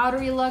away the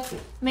powdery look.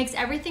 Makes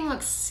everything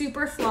look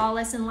super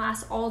flawless and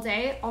last all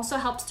day. Also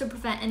helps to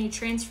prevent any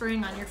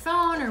transferring on your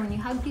phone or when you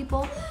hug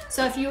people.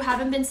 So if you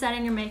haven't been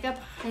setting your makeup,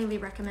 highly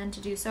recommend to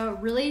do so. It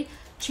really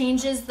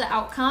changes the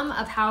outcome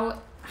of how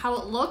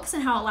it looks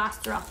and how it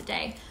lasts throughout the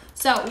day.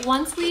 So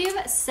once we've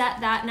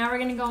set that, now we're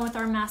gonna go in with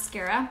our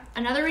mascara.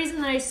 Another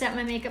reason that I set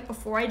my makeup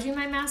before I do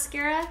my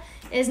mascara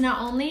is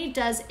not only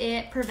does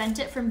it prevent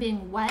it from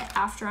being wet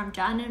after I'm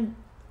done and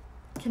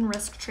can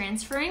risk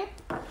transferring,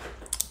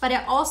 but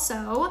it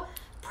also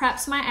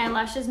preps my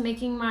eyelashes,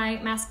 making my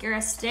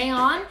mascara stay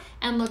on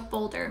and look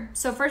bolder.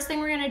 So first thing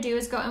we're gonna do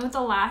is go in with the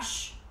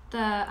lash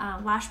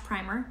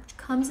primer, which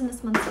comes in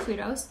this month's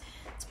Kudos.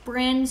 It's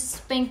brand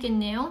spanking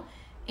new.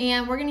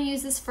 And we're gonna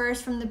use this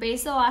first from the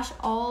base of the lash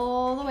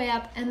all the way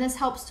up, and this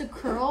helps to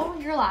curl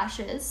your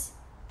lashes.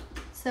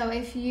 So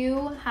if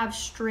you have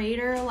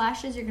straighter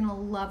lashes, you're gonna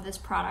love this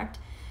product.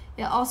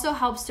 It also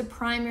helps to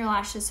prime your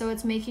lashes, so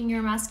it's making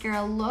your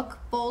mascara look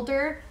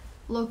bolder,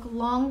 look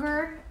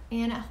longer,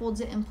 and it holds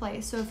it in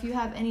place. So if you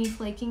have any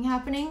flaking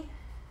happening,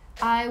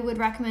 I would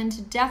recommend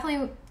to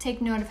definitely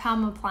take note of how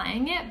I'm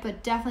applying it,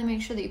 but definitely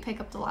make sure that you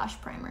pick up the lash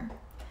primer.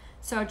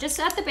 So just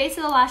at the base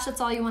of the lash, that's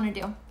all you wanna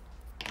do.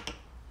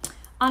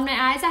 On my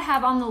eyes, I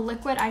have on the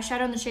liquid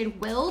eyeshadow in the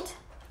shade Willed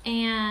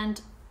and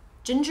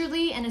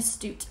Gingerly and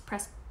Astute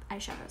pressed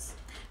eyeshadows.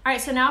 All right,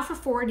 so now for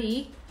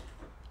 4D,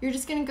 you're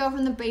just gonna go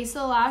from the base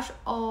of the lash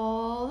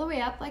all the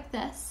way up like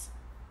this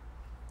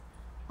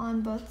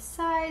on both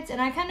sides.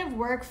 And I kind of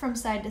work from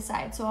side to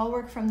side. So I'll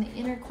work from the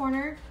inner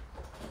corner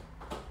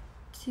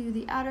to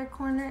the outer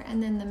corner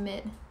and then the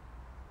mid.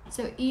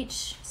 So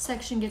each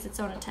section gets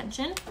its own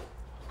attention.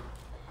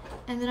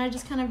 And then I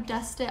just kind of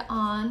dust it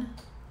on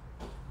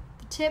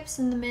tips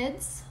and the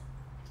mids,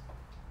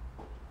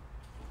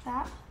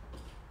 that,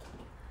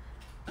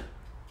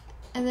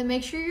 and then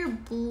make sure you're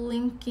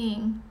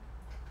blinking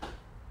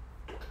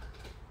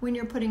when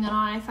you're putting it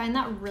on. I find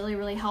that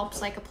really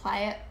helps like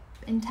apply it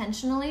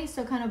intentionally,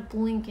 so kind of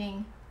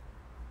blinking,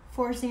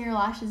 forcing your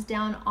lashes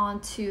down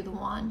onto the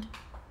wand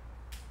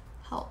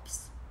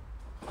helps.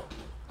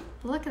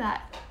 Look at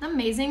that.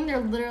 Amazing. They're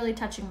literally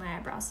touching my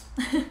eyebrows.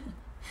 I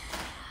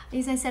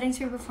use my setting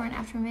spray before and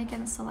after makeup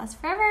and still lasts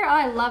forever. Oh,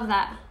 I love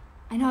that.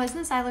 I know, doesn't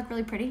this eye look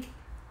really pretty?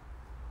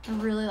 I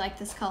really like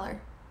this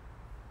color.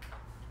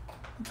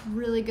 It's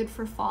really good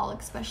for fall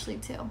especially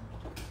too.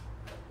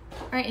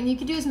 All right, and you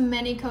can do as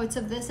many coats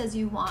of this as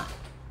you want.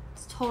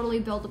 It's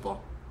totally buildable.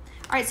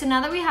 All right, so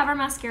now that we have our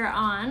mascara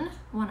on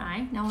one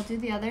eye, now we'll do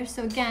the other.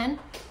 So again,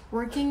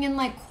 working in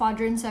like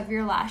quadrants of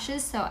your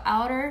lashes. So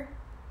outer,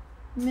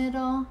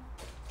 middle,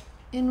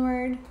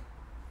 inward,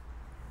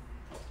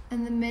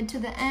 and the mid to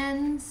the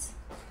ends,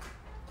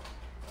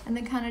 and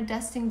then kind of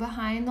dusting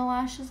behind the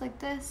lashes like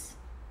this.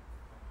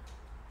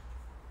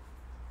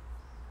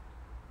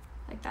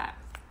 Like that.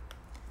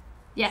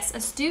 Yes,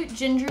 Astute,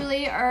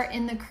 Gingerly are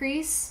in the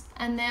crease,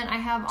 and then I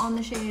have on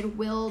the shade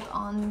Willed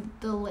on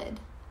the lid,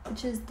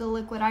 which is the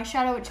liquid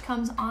eyeshadow, which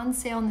comes on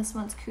sale in this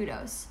month's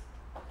Kudos.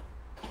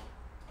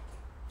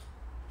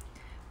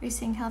 Are you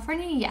seeing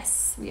California?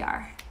 Yes, we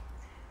are.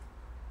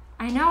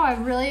 I know, I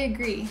really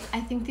agree.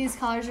 I think these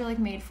colors are like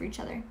made for each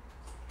other.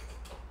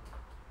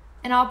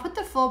 And I'll put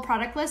the full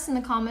product list in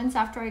the comments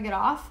after I get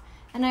off.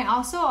 And I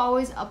also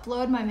always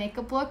upload my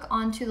makeup look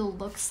onto the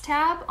looks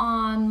tab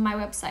on my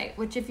website,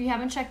 which if you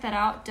haven't checked that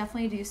out,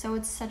 definitely do so.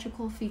 It's such a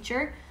cool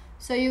feature.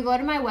 So you go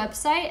to my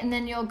website and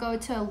then you'll go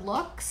to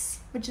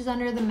looks, which is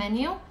under the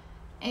menu,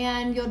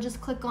 and you'll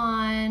just click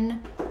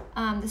on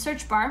the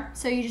search bar.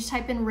 So you just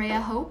type in Rhea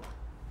Hope,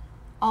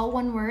 all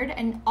one word,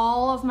 and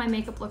all of my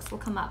makeup looks will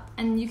come up.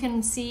 And you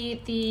can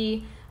see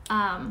the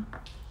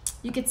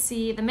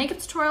makeup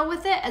tutorial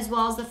with it, as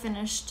well as the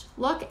finished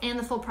look and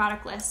the full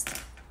product list.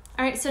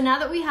 All right, so now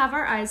that we have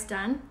our eyes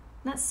done,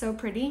 that's so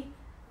pretty.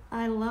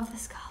 I love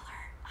this color.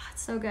 Oh,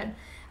 it's so good.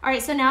 All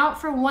right, so now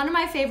for one of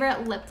my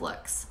favorite lip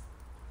looks.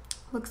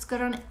 Looks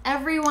good on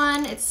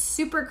everyone. It's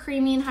super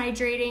creamy and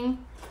hydrating,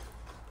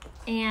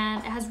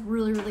 and it has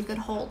really, really good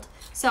hold.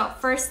 So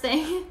first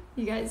thing,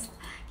 you guys,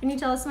 can you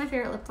tell us my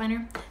favorite lip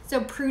liner?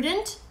 So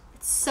Prudent,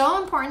 it's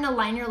so important to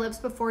line your lips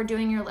before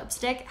doing your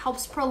lipstick. It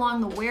helps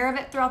prolong the wear of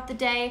it throughout the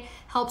day,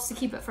 helps to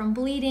keep it from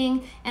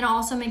bleeding, and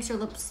also makes your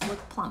lips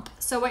look plump.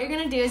 So what you're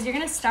gonna do is you're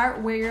gonna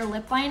start where your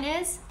lip line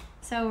is.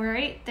 So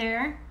right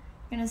there,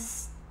 you're gonna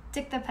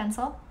stick the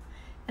pencil,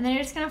 and then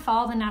you're just gonna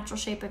follow the natural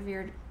shape of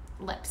your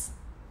lips.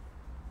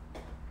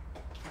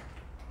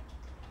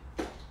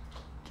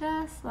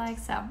 Just like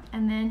so.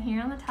 And then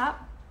here on the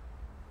top.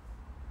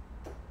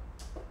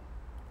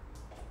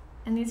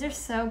 And these are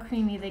so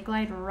creamy, they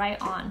glide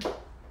right on.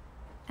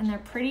 And they're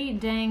pretty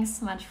dang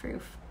smudge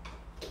proof.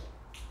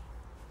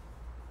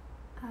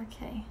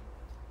 Okay.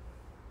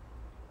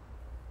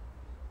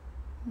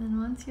 And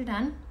then once you're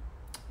done,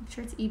 make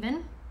sure it's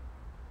even.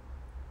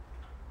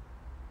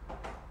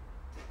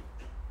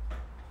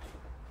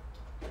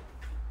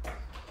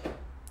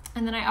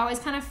 And then I always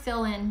kind of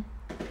fill in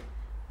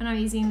when I'm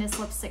using this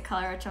lipstick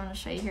color, which I'm gonna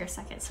show you here in a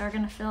second. So we're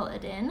gonna fill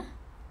it in.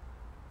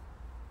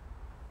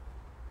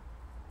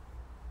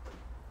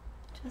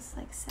 Just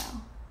like so.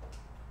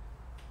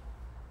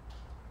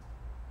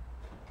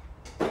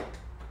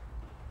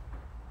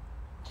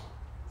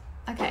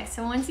 Okay,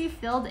 so once you've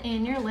filled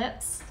in your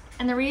lips,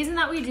 and the reason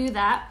that we do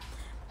that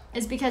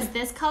is because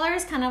this color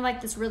is kind of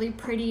like this really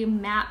pretty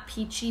matte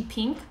peachy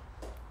pink.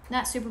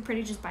 Not super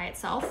pretty just by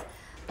itself,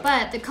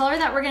 but the color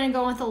that we're gonna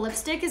go with the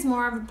lipstick is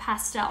more of a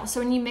pastel. So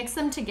when you mix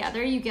them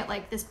together, you get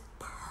like this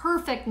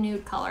perfect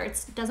nude color.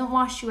 It doesn't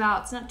wash you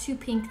out, it's not too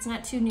pink, it's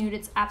not too nude,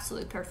 it's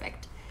absolutely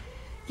perfect.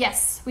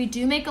 Yes, we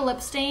do make a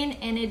lip stain,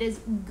 and it is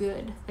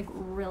good, like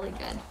really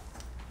good.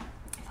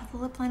 The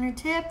lip liner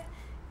tip.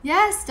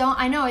 Yes,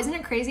 I know, isn't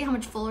it crazy how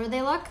much fuller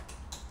they look?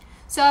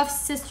 So if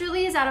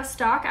Sisterly is out of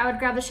stock, I would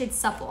grab the shade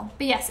Supple.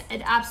 But yes,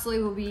 it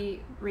absolutely will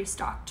be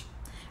restocked.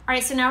 All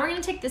right, so now we're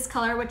gonna take this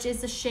color, which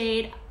is the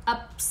shade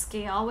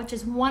Upscale, which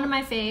is one of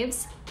my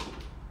faves.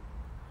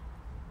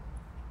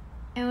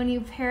 And when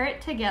you pair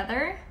it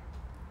together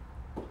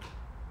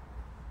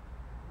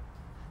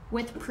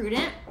with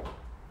Prudent,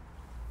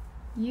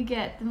 you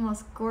get the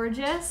most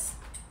gorgeous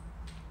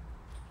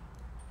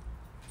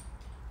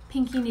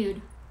pinky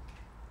nude.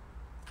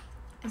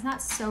 Isn't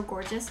that so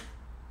gorgeous?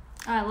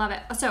 Oh, I love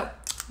it. So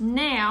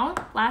now,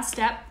 last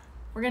step,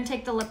 we're gonna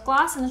take the lip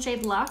gloss in the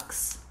shade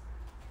Luxe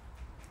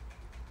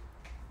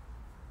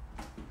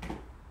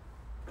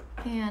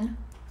and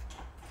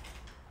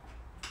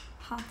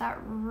pop that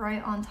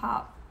right on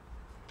top.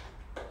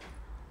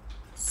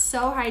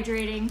 So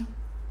hydrating.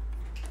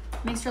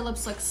 Makes your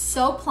lips look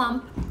so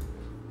plump.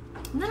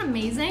 Isn't that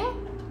amazing?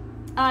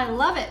 Oh, I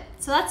love it.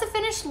 So that's a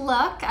finished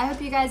look. I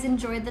hope you guys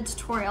enjoyed the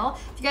tutorial.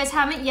 If you guys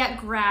haven't yet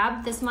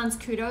grabbed this month's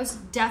Kudos,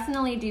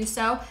 definitely do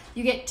so.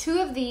 You get 2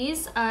 of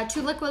these,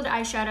 2 liquid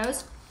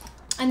eyeshadows,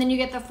 and then you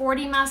get the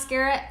 4D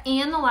mascara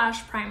and the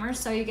lash primer.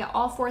 So you get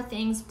all 4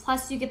 things,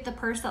 plus you get the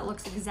purse that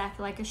looks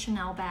exactly like a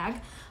Chanel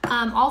bag,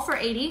 all for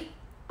 $80.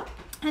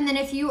 And then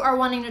if you are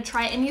wanting to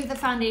try any of the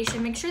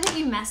foundation, make sure that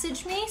you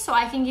message me so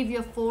I can give you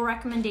a full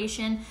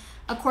recommendation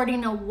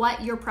according to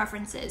what your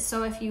preference is.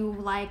 So if you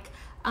like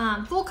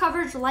full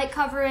coverage, light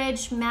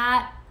coverage,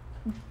 matte,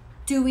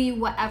 dewy,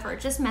 whatever,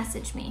 just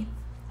message me.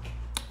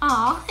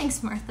 Aw,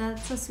 thanks Martha,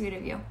 that's so sweet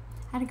of you.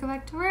 I had to go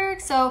back to work.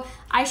 So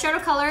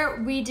eyeshadow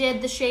color, we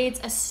did the shades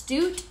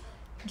Astute,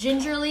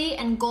 Gingerly,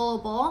 and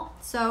Gullible.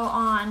 So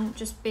on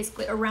just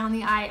basically around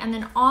the eye. And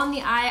then on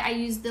the eye, I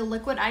used the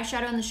liquid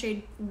eyeshadow in the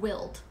shade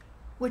Willed,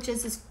 which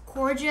is this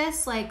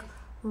gorgeous, like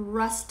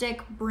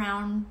rustic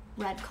brown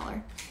red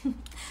color.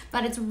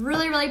 But it's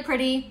really, really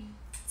pretty.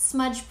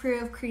 Smudge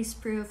proof, crease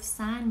proof,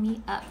 sign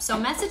me up. So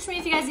message me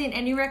if you guys need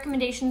any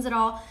recommendations at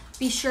all.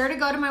 Be sure to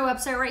go to my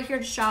website right here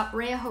to shop,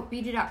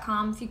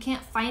 RheaHopeBeauty.com. If you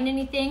can't find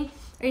anything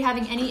or you're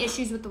having any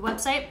issues with the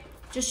website,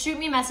 just shoot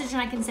me a message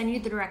and I can send you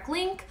the direct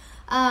link.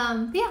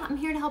 But yeah, I'm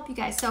here to help you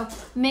guys. So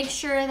make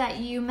sure that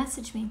you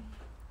message me.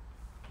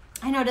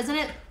 I know, doesn't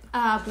it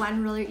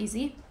blend really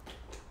easy?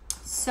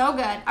 So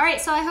good. All right,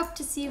 so I hope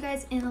to see you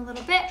guys in a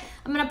little bit.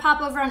 I'm gonna pop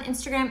over on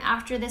Instagram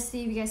after this to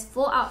give you guys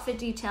full outfit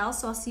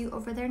details. So I'll see you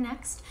over there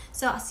next.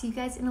 So I'll see you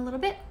guys in a little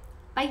bit.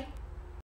 Bye.